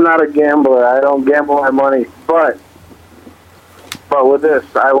 well, I'm not a gambler. I don't gamble my money, but with this,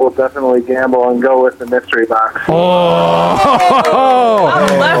 I will definitely gamble and go with the mystery box. Left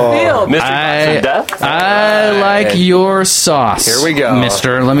field. Mystery box of death? I like your sauce. Here we go.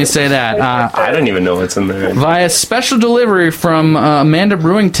 Mister. Let me say that. I don't even know what's in there. Via special delivery from Amanda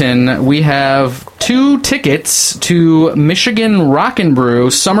Brewington, we have 2 tickets to Michigan Rockin' Brew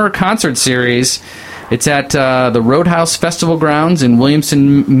Summer Concert Series. It's at the Roadhouse Festival Grounds in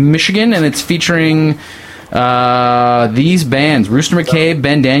Williamson, Michigan, and it's featuring these bands: Rooster McCabe,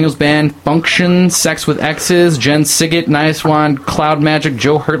 Ben Daniels Band, Function, Sex with X's, Jen Siggett, Nice Wand, Cloud Magic,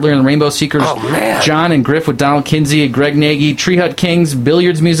 Joe Hertler and the Rainbow Seekers, John and Griff with Donald Kinsey, Greg Nagy, Tree Hut Kings,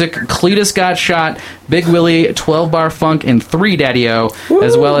 Billiards Music, Cletus Got Shot, Big Willie, 12 Bar Funk, and 3 Daddy-O,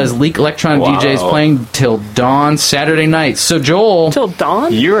 as well as Leak Electronic DJs playing till dawn Saturday night. So Joel, till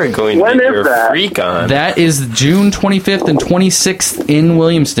dawn? You are going to get your freak on. That is June 25th and 26th in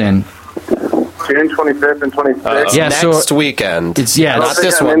Williamston. June 25th and 26th. Next weekend. It's not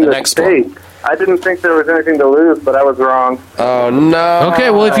this one. The next one. I didn't think there was anything to lose, but I was wrong. Oh no. Okay,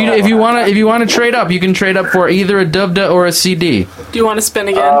 well if you want to trade up, you can trade up for either a Dubda or a CD. Do you want to spin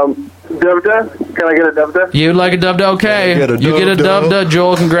again? Dubda? Can I get a Dubda? You'd like a Dubda? Okay. You get a Dubda.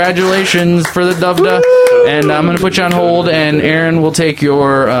 Joel, congratulations for the Dubda. And I'm going to put you on hold, and Aaron will take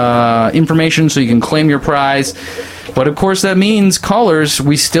your information so you can claim your prize. But of course that means, callers,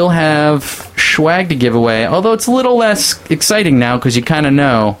 we still have swag to give away, although it's a little less exciting now because you kind of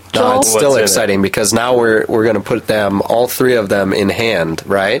know. No, it's still exciting because now we're going to put them, all 3 of them, in hand,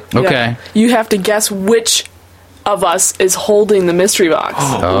 right? Okay. Yeah. You have to guess which of us is holding the mystery box.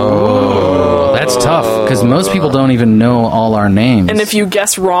 Oh, that's tough because most people don't even know all our names. And if you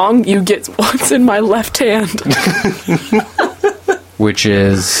guess wrong, you get what's in my left hand. Which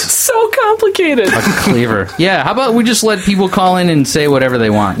is so complicated. A cleaver. Yeah, how about we just let people call in and say whatever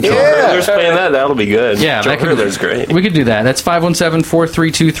they want? Yeah, Hurler's playing that. That'll be good. Yeah, Hurler's great. We could do that. That's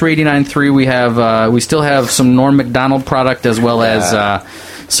 517-432-3893. We still have some Norm Macdonald product as well as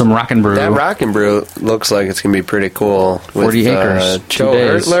some Rock and Brew. That Rock and Brew looks like it's going to be pretty cool. 40 acres. Joe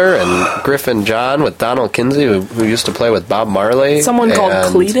Ertler and Griffin John with Donald Kinsey, who used to play with Bob Marley. Someone called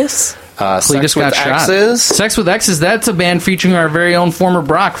Cletus. Sex with X's. Sex with X's, that's a band featuring our very own former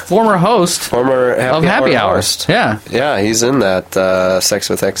Brock, former host of Happy Hour. Yeah. Yeah, he's in that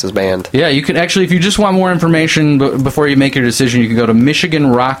Sex with X's band. Yeah, you can actually, if you just want more information before you make your decision, you can go to Michigan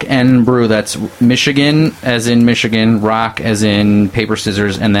Rock and Brew. That's Michigan as in Michigan, rock as in paper,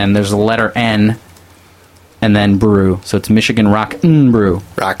 scissors, and then there's the letter N, and then brew. So it's Michigan Rock and Brew.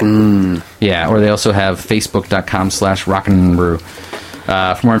 Rockin'. Yeah, or they also have Facebook.com/rockinbrew.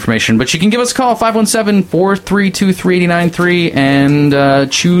 For more information. But you can give us a call, 517-432-3893,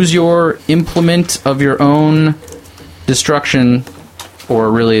 and choose your implement of your own destruction, or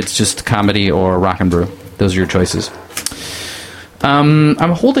really it's just comedy or rock and brew. Those are your choices.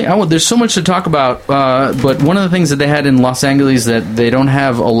 There's so much to talk about, but one of the things that they had in Los Angeles that they don't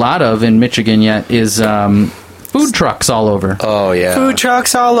have a lot of in Michigan yet is food trucks all over. Oh, yeah. Food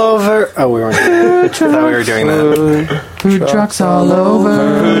trucks all over. Oh, we weren't. I thought we were doing that. Food trucks all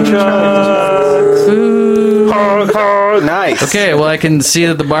over. Food trucks. Food. Nice. Okay, well, I can see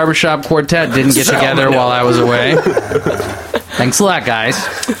that the Barbershop Quartet didn't get together while I was away. Thanks a lot, guys.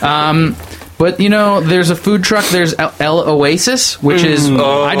 But, there's a food truck. There's El Oasis, which is,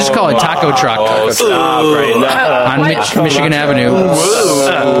 I just call it Taco Truck. On Michigan Avenue.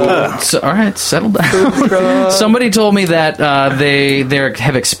 All right, settle down. Somebody told me that they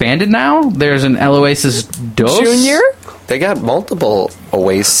have expanded now. There's an El Oasis Dos. Junior? They got multiple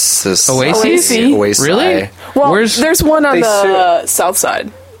Oasis. Oasis? Really? Well, there's one on the south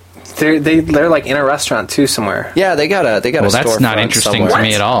side. They're like in a restaurant too somewhere. Yeah, they got a Well, that's not interesting to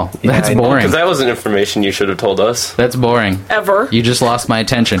me at all. That's boring. Because that wasn't information you should have told us. That's boring. Ever. You just lost my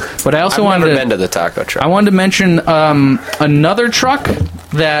attention. But I also I've never been to the taco truck. I wanted to mention another truck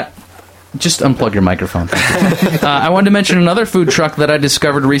that. Just unplug your microphone. I wanted to mention another food truck that I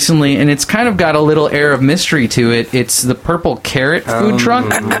discovered recently, and it's kind of got a little air of mystery to it. It's the Purple Carrot food truck.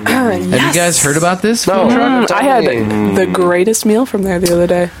 Have you guys heard about this food truck? I had the greatest meal from there the other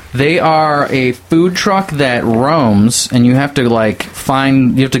day. They are a food truck that roams, and you have to you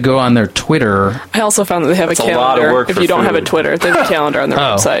have to go on their Twitter. I also found that they have That's a calendar. A lot of work if for you don't have a food. Twitter, they have a calendar on their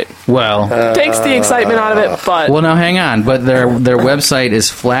website. Well, takes the excitement out of it, but well, now hang on. But their website is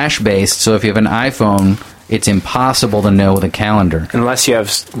Flash-based, so if you have an iPhone, it's impossible to know with a calendar. Unless you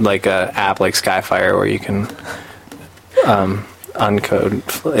have like an app like Skyfire where you can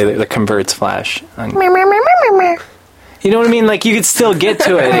uncode that converts Flash. You know what I mean? Like you could still get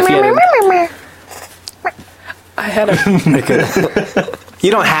to it if you had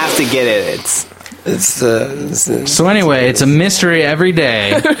You don't have to get it. So anyway, it's a mystery every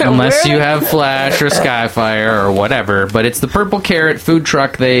day, unless you have Flash or Skyfire or whatever. But it's the Purple Carrot food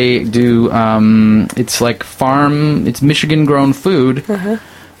truck. They do. It's like it's Michigan-grown food,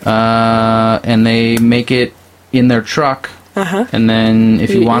 and they make it in their truck. And then if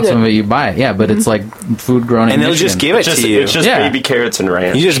you want some of it, you buy it. Yeah, but it's like food grown in Michigan. And they'll just give it to you. It's just baby carrots and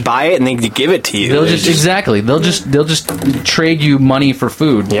ranch. You just buy it and they give it to you. They'll just trade you money for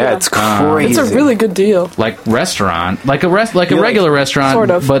food. Yeah, it's crazy. It's a really good deal. Like restaurant, like a regular restaurant, sort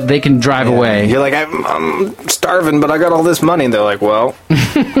of. But they can drive away. You're like, I'm starving, but I got all this money. And they're like, well,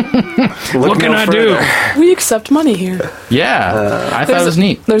 what can I do? We accept money here. Yeah, I thought it was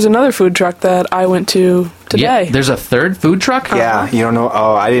neat. There's another food truck that I went to today. Yeah, there's a third food truck. Yeah, you don't know.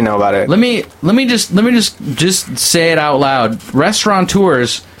 Oh, I didn't know about it. Let me just say it out loud.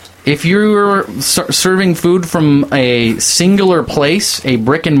 Restaurateurs, if you're serving food from a singular place, a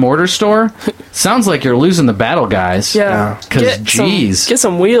brick and mortar store, sounds like you're losing the battle, guys. Yeah. Because, geez. Get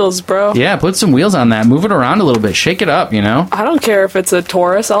some wheels, bro. Yeah, put some wheels on that. Move it around a little bit. Shake it up, I don't care if it's a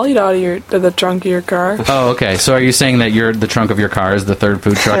Taurus. I'll eat out of the trunk of your car. Oh, okay. So are you saying that the trunk of your car is the third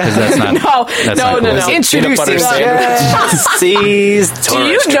food truck? Because that's not... No. Introducing Jesse's Do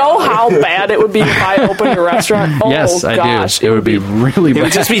you know how bad it would be if I opened a restaurant? Oh, yes, I gosh. do. It would be really bad. It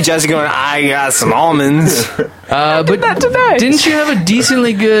would just be Jesse going, I got some almonds. But that today. Didn't you have a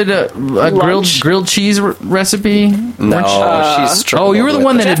decently good grilled cheese recipe? No, she's oh, you were the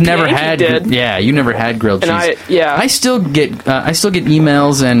one that had never Yankee had. did. Yeah, you never had grilled cheese. I still get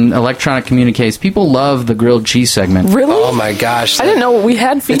emails and electronic communiques. People love the grilled cheese segment. Really? Oh my gosh! I didn't know we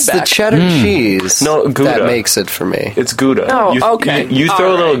had feedback. It's the cheddar cheese. No, Gouda. That makes it for me. It's Gouda. Oh, okay. You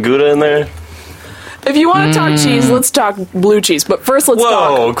throw a little Gouda in there. If you want to talk cheese, let's talk blue cheese. But first, let's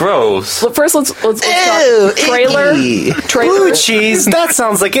talk. Whoa, gross. First, let's talk trailer. Blue cheese? That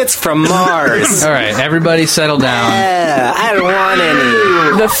sounds like it's from Mars. All right, everybody settle down. Yeah, I don't want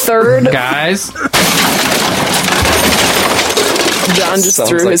any. The third. Guys. John just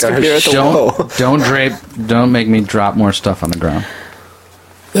threw his computer at the wall. Don't make me drop more stuff on the ground.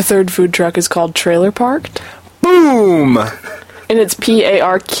 The third food truck is called Trailer Parked. Boom! And it's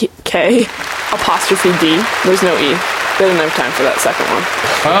PARK''D. There's no E. They didn't have time for that second one.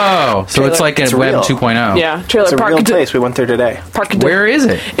 Oh, so it's like a Web 2.0. Yeah, Trailer It's a Park. real place. We went there today. Where is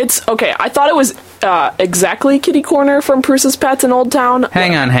it? It's okay. I thought it was exactly kitty corner from Prusa's Pets in Old Town.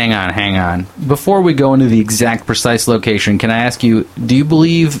 Hang on. Before we go into the exact precise location, can I ask you, do you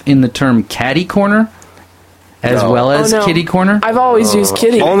believe in the term catty corner as well as kitty corner? I've always used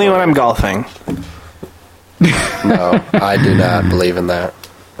kitty. Only when I'm golfing. No, I do not believe in that.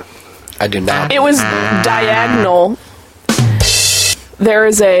 I do not. It was diagonal. There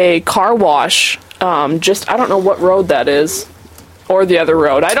is a car wash. I don't know what road that is. Or the other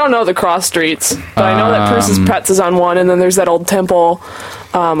road. I don't know the cross streets. But I know that Prusa's Pets is on one, and then there's that old temple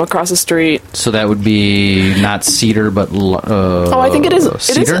across the street. So that would be not Cedar, but I think it is.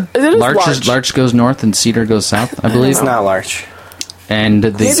 Cedar? It is Larch. Larch goes north and Cedar goes south, I believe. It's not Larch. And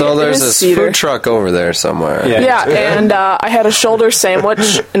so there's this food truck over there somewhere. Yeah, and I had a shoulder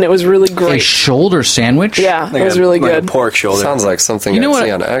sandwich, and it was really great. A shoulder sandwich? Yeah, it was really good. A pork shoulder. Sounds like something you know I'd what,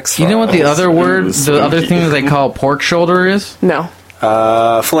 see on X-Files. You know what the other word, the other thing that they call pork shoulder is? No.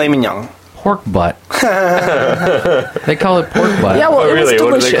 Filet mignon. Pork butt. They call it pork butt. Yeah, well, really?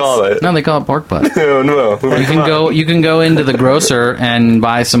 What do they call it? No, they call it pork butt. Oh, no. You can go into the grocer and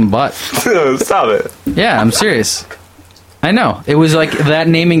buy some butt. Stop it. Yeah, I'm serious. I know. It was like that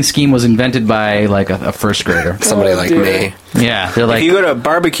naming scheme was invented by like a first grader. Somebody like me. Yeah, they're like. If you go to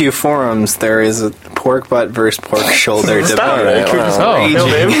barbecue forums, there is a pork butt versus pork shoulder debate. Real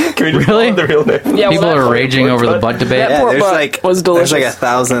name? Can we just Really? the real name? Yeah, People are raging over the butt debate. That pork there's butt like was delicious. There's like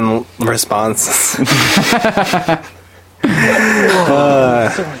 1,000 responses.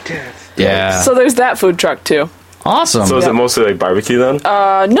 Yeah. So there's that food truck too. Awesome. So is it mostly like barbecue then?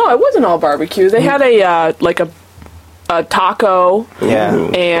 No, it wasn't all barbecue. They had a taco. Yeah.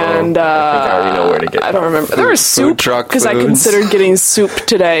 And I think I already know where to get. I don't remember. There was soup truck because I foods. considered getting soup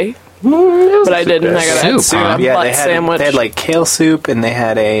today, but I didn't. I got Soup, a huh? butt they had sandwich. They had like kale soup, and they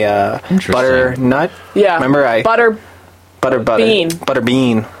had a Interesting. butternut. Yeah, Remember butter bean. Butter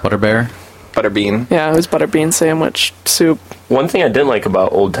bean. Yeah, it was butter bean sandwich soup. One thing I didn't like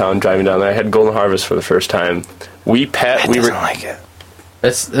about Old Town driving down there, I had Golden Harvest for the first time. We Doesn't like it.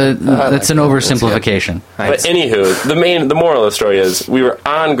 That's an oversimplification. But anywho, the moral of the story is we were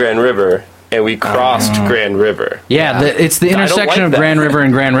on Grand River and we crossed Grand River. Yeah, it's the intersection of Grand River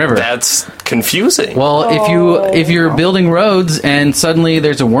and Grand River. That's confusing. Well, if you're building roads and suddenly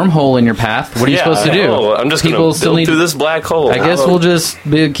there's a wormhole in your path, what are you supposed to do? Oh, I'm just going to build through this black hole. I guess we'll just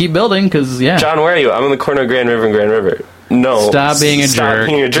keep building because John, where are you? I'm on the corner of Grand River and Grand River. No. Stop being a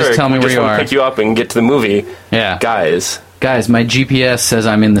jerk. Just tell me where you are. Pick you up and get to the movie. Yeah. Guys, my GPS says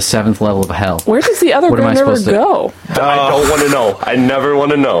I'm in the 7th level of hell. Where does the other Grand River go? I don't want to know. I never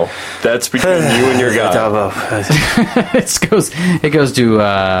want to know. That's between you and your God. It goes to.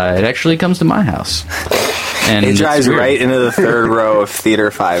 It actually comes to my house. And it drives right into the third row of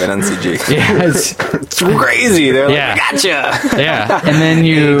Theater 5 at NCG. Yeah, it's crazy. They're like, gotcha. Yeah, and then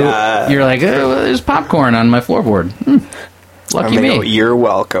you're like, oh, well, there's popcorn on my floorboard. Lucky me. Go, you're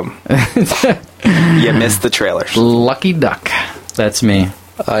welcome. You missed the trailers. Lucky duck. That's me.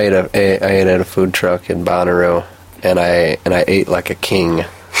 I ate at a food truck in Bonnaroo, and I ate like a king.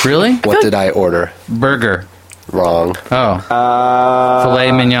 Really? What did I order? Burger. Wrong. Oh.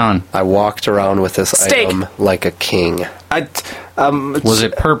 Filet mignon. I walked around with this item like a king. Was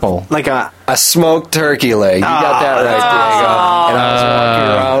it purple? Like a smoked turkey leg. You got that right, Diego. And I was walking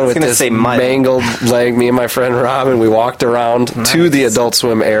around with this mangled leg. Me and my friend Robin, we walked around to the Adult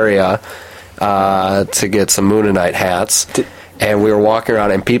Swim area to get some Moonanite hats. And we were walking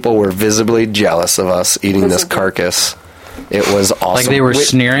around, and people were visibly jealous of us eating this carcass. It was awesome. Like they were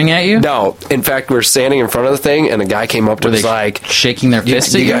sneering at you? No. In fact, we were standing in front of the thing, and a guy came up to us like... shaking their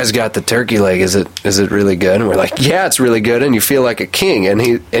fists at you? You guys got the turkey leg. Is it really good? And we're like, yeah, it's really good, and you feel like a king. And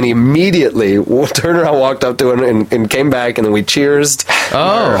he immediately turned around, walked up to him, and came back, and then we cheersed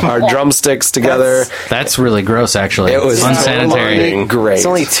our drumsticks together. That's really gross, actually. It was unsanitary. Great. It's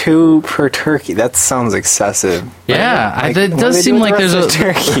only 2 per turkey. That sounds excessive. Yeah, it does seem like there's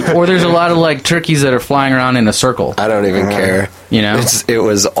a lot of like turkeys that are flying around in a circle. I don't even care. You know, it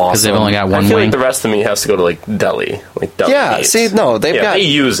was awesome because they've only got one I feel wing. like the rest of me has to go to like deli. Yeah, meats. see, no, they've got they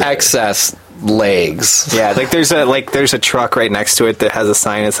use excess legs. Yeah, like there's a truck right next to it that has a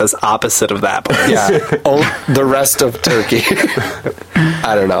sign that says opposite of that place. Yeah, the rest of turkey.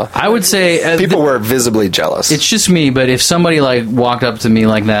 I don't know. I would say people were visibly jealous. It's just me, but if somebody like walked up to me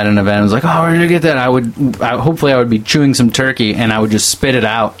like that in an event and was like, "Oh, where did you get that?" Hopefully I would be chewing some turkey and I would just spit it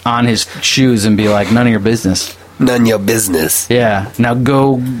out on his shoes and be like, "None of your business." None of your business. Yeah. Now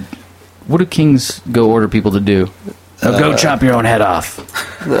go. What do kings go order people to do? Go chop your own head off.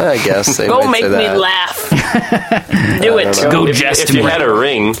 I guess they go might make say me that. laugh. Do it. Go If you had a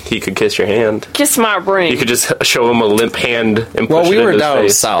ring, he could kiss your hand. Kiss my ring. You could just show him a limp hand and push Well, we it in were his down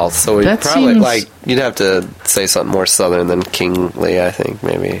face. south, so we probably you'd have to say something more southern than kingly. I think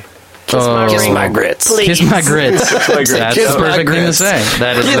maybe. Kiss my Kiss ring. my grits. Please. Kiss my grits. That's Kiss the my perfect thing to grits. say.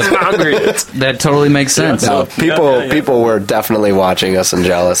 That is Kiss my grits. that totally makes sense. No, people were definitely watching us and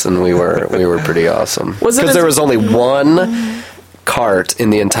jealous, and we were pretty awesome. Because there was only one cart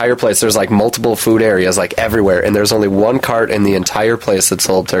in the entire place. There's like multiple food areas like everywhere, and there's only one cart in the entire place that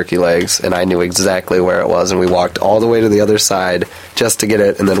sold turkey legs, and I knew exactly where it was, and we walked all the way to the other side just to get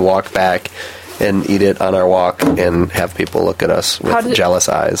it, and then walk back and eat it on our walk and have people look at us with jealous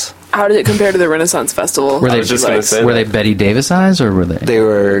eyes. How did it compare to the Renaissance Festival? Were they Betty Davis eyes, or were they? They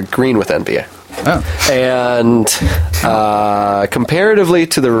were green with envy. Oh. And comparatively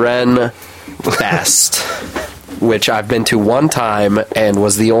to the Ren Fest, which I've been to one time and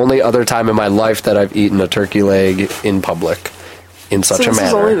was the only other time in my life that I've eaten a turkey leg in public in such a manner. This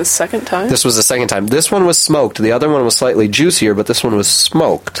was only the second time? This was the second time. This one was smoked. The other one was slightly juicier, but this one was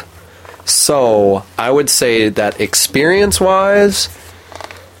smoked. So I would say that experience-wise,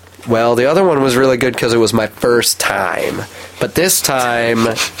 well, the other one was really good because it was my first time. But this time,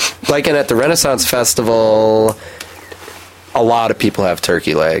 like at the Renaissance Festival, a lot of people have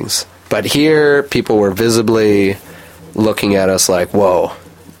turkey legs. But here, people were visibly looking at us like, whoa,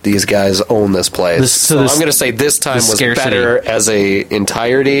 these guys own this place. So I'm going to say this time was better as a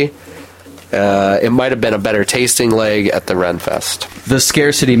entirety. It might have been a better tasting leg at the Renfest. The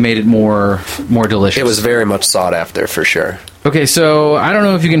scarcity made it more delicious. It was very much sought after, for sure. Okay, so I don't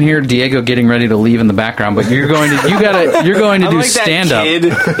know if you can hear Diego getting ready to leave in the background, but you're going to do like stand up.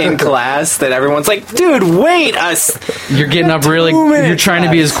 That kid in class that everyone's like, dude, wait us. You're getting up really. You're trying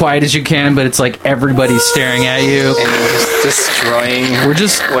to be as quiet as you can, but it's like everybody's staring at you. And you're just destroying. We're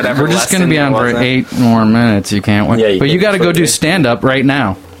just whatever. We're just going to be on for 8 more minutes. You can't wait. Yeah, but you got to go do stand up right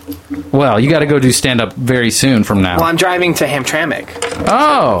now. Well, you got to go do stand up very soon from now. Well, I'm driving to Hamtramck.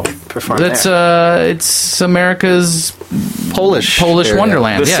 Oh, that's it's America's Polish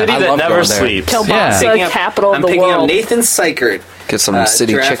wonderland. The city that never sleeps. Kielbasa, capital of the world. I'm picking up Nathan Sykert. Get some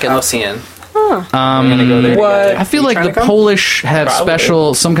city chicken. I feel like the Polish have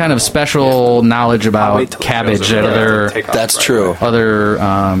some kind of special knowledge about cabbage that That's true.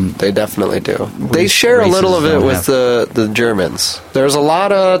 They definitely do. They share a little of it with the Germans. There's a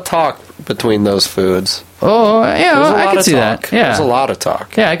lot of talk between those foods. Oh, yeah, I could see that. Yeah. There's a lot of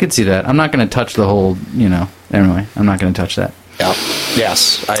talk. Yeah, I could see that. I'm not going to touch the whole, anyway, I'm not going to touch that. Yeah.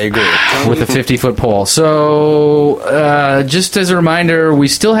 Yes, I agree. With a 50-foot pole. So, just as a reminder, we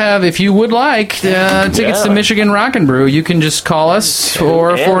still have, if you would like, tickets to Michigan Rock and Brew. You can just call us,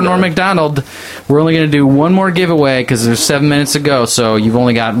 or for Norm Macdonald. We're only going to do one more giveaway because there's 7 minutes to go. So you've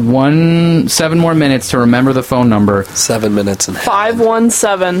only got 7 more minutes to remember the phone number. 7 minutes and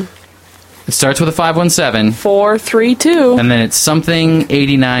 517. It starts with a 517. 432. And then it's something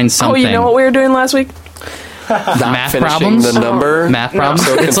 89 something. Oh, you know what we were doing last week? Math problems. The number. Math problems.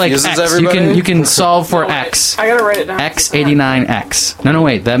 So it's like X. Everybody? You can solve for X. I gotta write it down. X89X. No,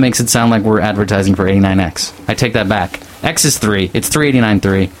 wait. That makes it sound like we're advertising for 89X. I take that back. X is 3. It's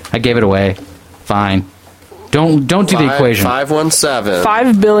 389.3. I gave it away. Fine. Don't do the equation. 517.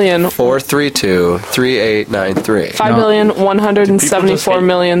 5 billion. 432 3893.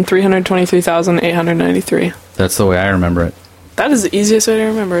 5,174,323,893. That's the way I remember it. That is the easiest way to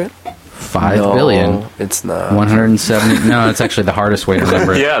remember it. 5 billion. It's not. 170. No, it's actually the hardest way to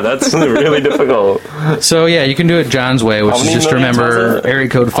remember it. Yeah, that's really difficult. So, yeah, you can do it John's way, which is just remember area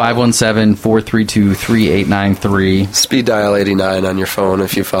code 517-432-3893. Speed dial 89 on your phone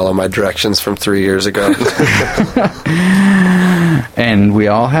if you follow my directions from 3 years ago. And we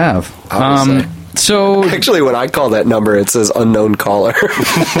all have. So actually, when I call that number, it says unknown caller.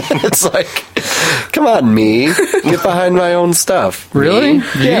 It's like, come on, me, get behind my own stuff. Really? Me?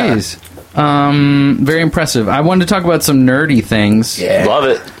 Jeez. Very impressive. I wanted to talk about some nerdy things. Yeah. Love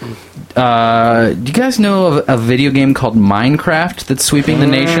it. Do you guys know of a video game called Minecraft that's sweeping the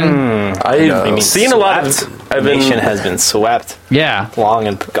nation? I've seen a lot of... The nation has been swept. Yeah. Long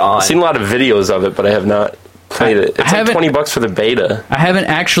and gone. I've seen a lot of videos of it, but I have not played it. It's like $20 for the beta. I haven't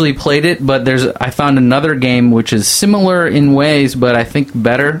actually played it, but I found another game which is similar in ways, but I think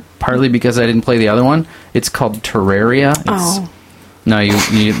better, partly because I didn't play the other one. It's called Terraria.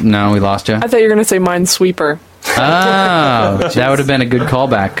 No, we lost you. I thought you were going to say Minesweeper. Oh, that would have been a good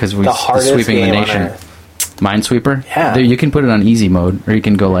callback because we're sweeping the nation. Minesweeper? Yeah. You can put it on easy mode, or you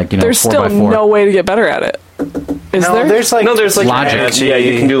can go There's 4x4. still no way to get better at it. Is there? There's like logic. Math. Yeah,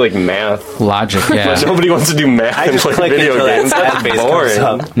 you can do like math. Logic, yeah. But nobody wants to do math and play video games. That's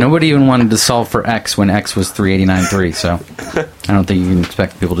boring. Nobody even wanted to solve for X when X was 389.3, so I don't think you can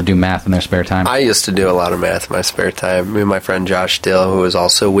expect people to do math in their spare time. I used to do a lot of math in my spare time. Me and my friend Josh Dill, who was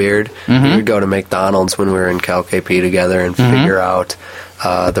also weird, we would go to McDonald's when we were in Cal KP together and figure out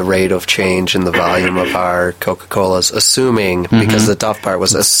the rate of change in the volume of our Coca-Colas, assuming, because the tough part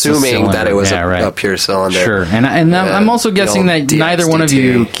was assuming that it was a pure cylinder. Sure, and I'm also guessing that neither one of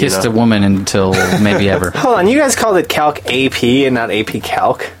you kissed a woman until maybe ever. Hold on, you guys called it Calc AP and not AP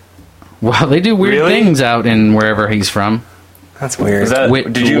Calc? Well, they do weird things out in wherever he's from. That's weird. I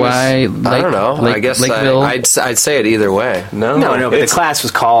don't know. I guess I'd say it either way. No, but the class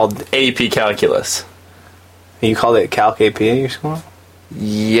was called AP Calculus. You called it Calc AP at your school?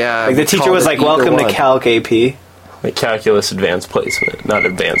 Yeah. Like the teacher was like, welcome to Calc AP. Like calculus advanced placement, not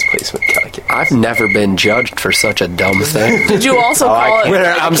advanced placement calculus. I've never been judged for such a dumb thing. Did you also call it...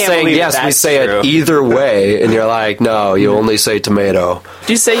 I'm saying, yes, we say it either way, and you're like, no, you only say tomato.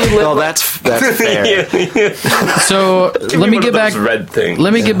 Do you say you live... No, that's fair. So, let me get back... red things.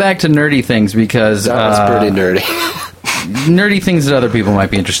 Let me get back to nerdy things, because... That was pretty nerdy. Nerdy things that other people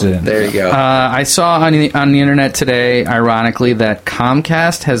might be interested in. There you go. I saw on the internet today, ironically, that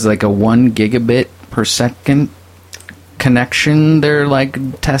Comcast has like a 1 gigabit per second connection they're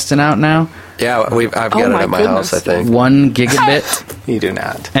like testing out now. Yeah, I've got it at my house, I think. 1 gigabit? You do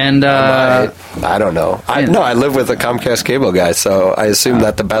not. And I don't know. I live with a Comcast cable guy, so I assume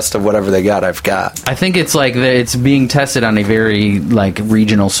that the best of whatever they got, I've got. I think it's like it's being tested on a very like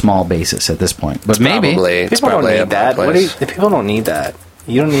regional small basis at this point. But maybe people don't need that. People don't need that.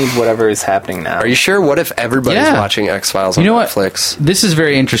 You don't need whatever is happening now. Are you sure? What if everybody's watching X-Files on Netflix? What? This is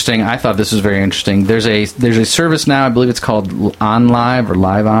very interesting. I thought this was very interesting. There's a service now, I believe it's called OnLive or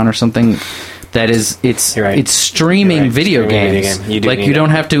Live On or something, that is it's streaming video games. You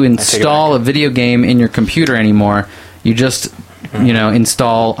don't have to install a video game in your computer anymore. You just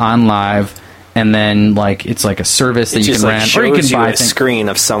install OnLive, and then it's like a service that you can rent, or you can buy a screen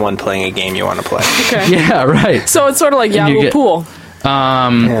of someone playing a game you want to play. Okay. Yeah, right. So it's sort of like Yahoo Pool.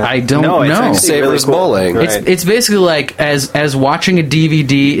 I don't know. It's Savers Bowling. Right. It's basically like as watching a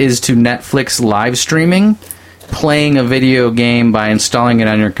DVD is to Netflix live streaming, playing a video game by installing it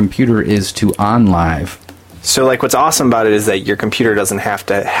on your computer is to OnLive. So what's awesome about it is that your computer doesn't have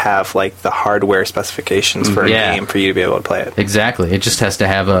to have the hardware specifications for a game for you to be able to play it. Exactly. It just has to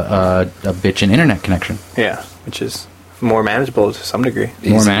have a bitchin' internet connection. Yeah, which is more manageable to some degree.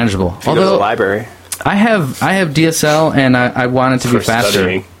 More manageable. If you go to the library. I have DSL, and I want it to be faster.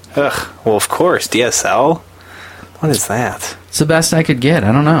 Studying. Ugh. Well, of course, DSL. What is that? It's the best I could get.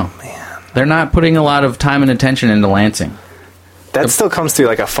 I don't know. Man, they're not putting a lot of time and attention into Lansing. That still comes through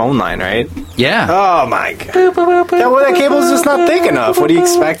a phone line, right? Yeah. Oh my god. That cable's just not thick enough. What do you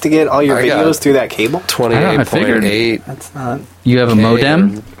expect to get all your videos through that cable? 28.8. That's not. You have a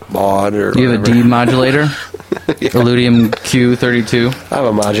modem? Mod or you have a demodulator? Illudium Q32? I have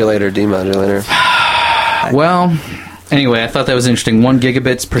a modulator, demodulator. Well, anyway, I thought that was interesting. 1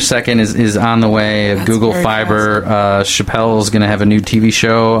 gigabits per second is on the way. Google Fiber. Chappelle's going to have a new TV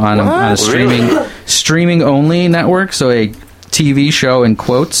show on a streaming only network, so a TV show in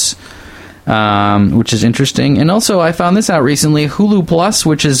quotes, which is interesting. And also, I found this out recently. Hulu Plus,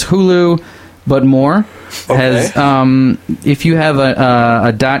 which is Hulu but more, has if you have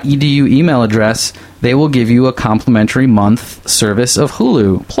a .edu email address, they will give you a complimentary month service of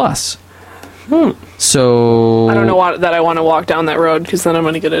Hulu Plus. So I don't know that I want to walk down that road, because then I'm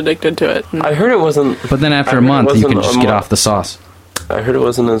going to get addicted to it. I heard it wasn't. But then after a month, you can just get off the sauce. I heard it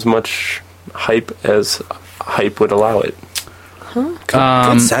wasn't as much hype as hype would allow it. Huh?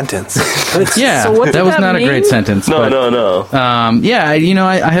 Good sentence. Yeah, so what that was not mean? a great sentence. No. Yeah,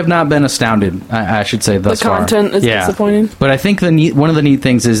 I have not been astounded. I should say thus far. The content is disappointing. But I think one of the neat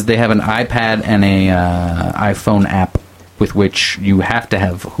things is they have an iPad and a iPhone app with which you have to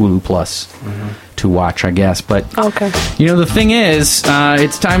have Hulu Plus to watch, I guess. But okay, the thing is,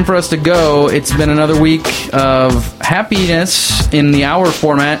 it's time for us to go. It's been another week of happiness in the hour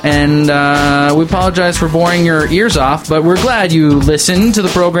format, and we apologize for boring your ears off, but we're glad you listened to the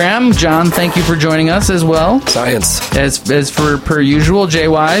program. John, thank you for joining us as well. Science. As for per usual, Jay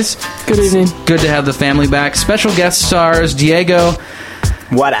Wise. Good evening. Good to have the family back. Special guest stars, Diego.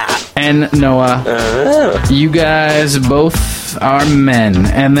 What up? And Noah. You guys both are men.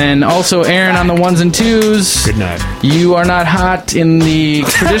 And then also Aaron on the ones and twos. Good night. You are not hot in the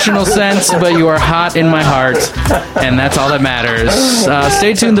traditional sense, but you are hot in my heart. And that's all that matters.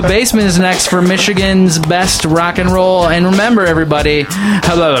 Stay tuned. The Basement is next for Michigan's best rock and roll. And remember, everybody,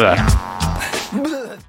 hello.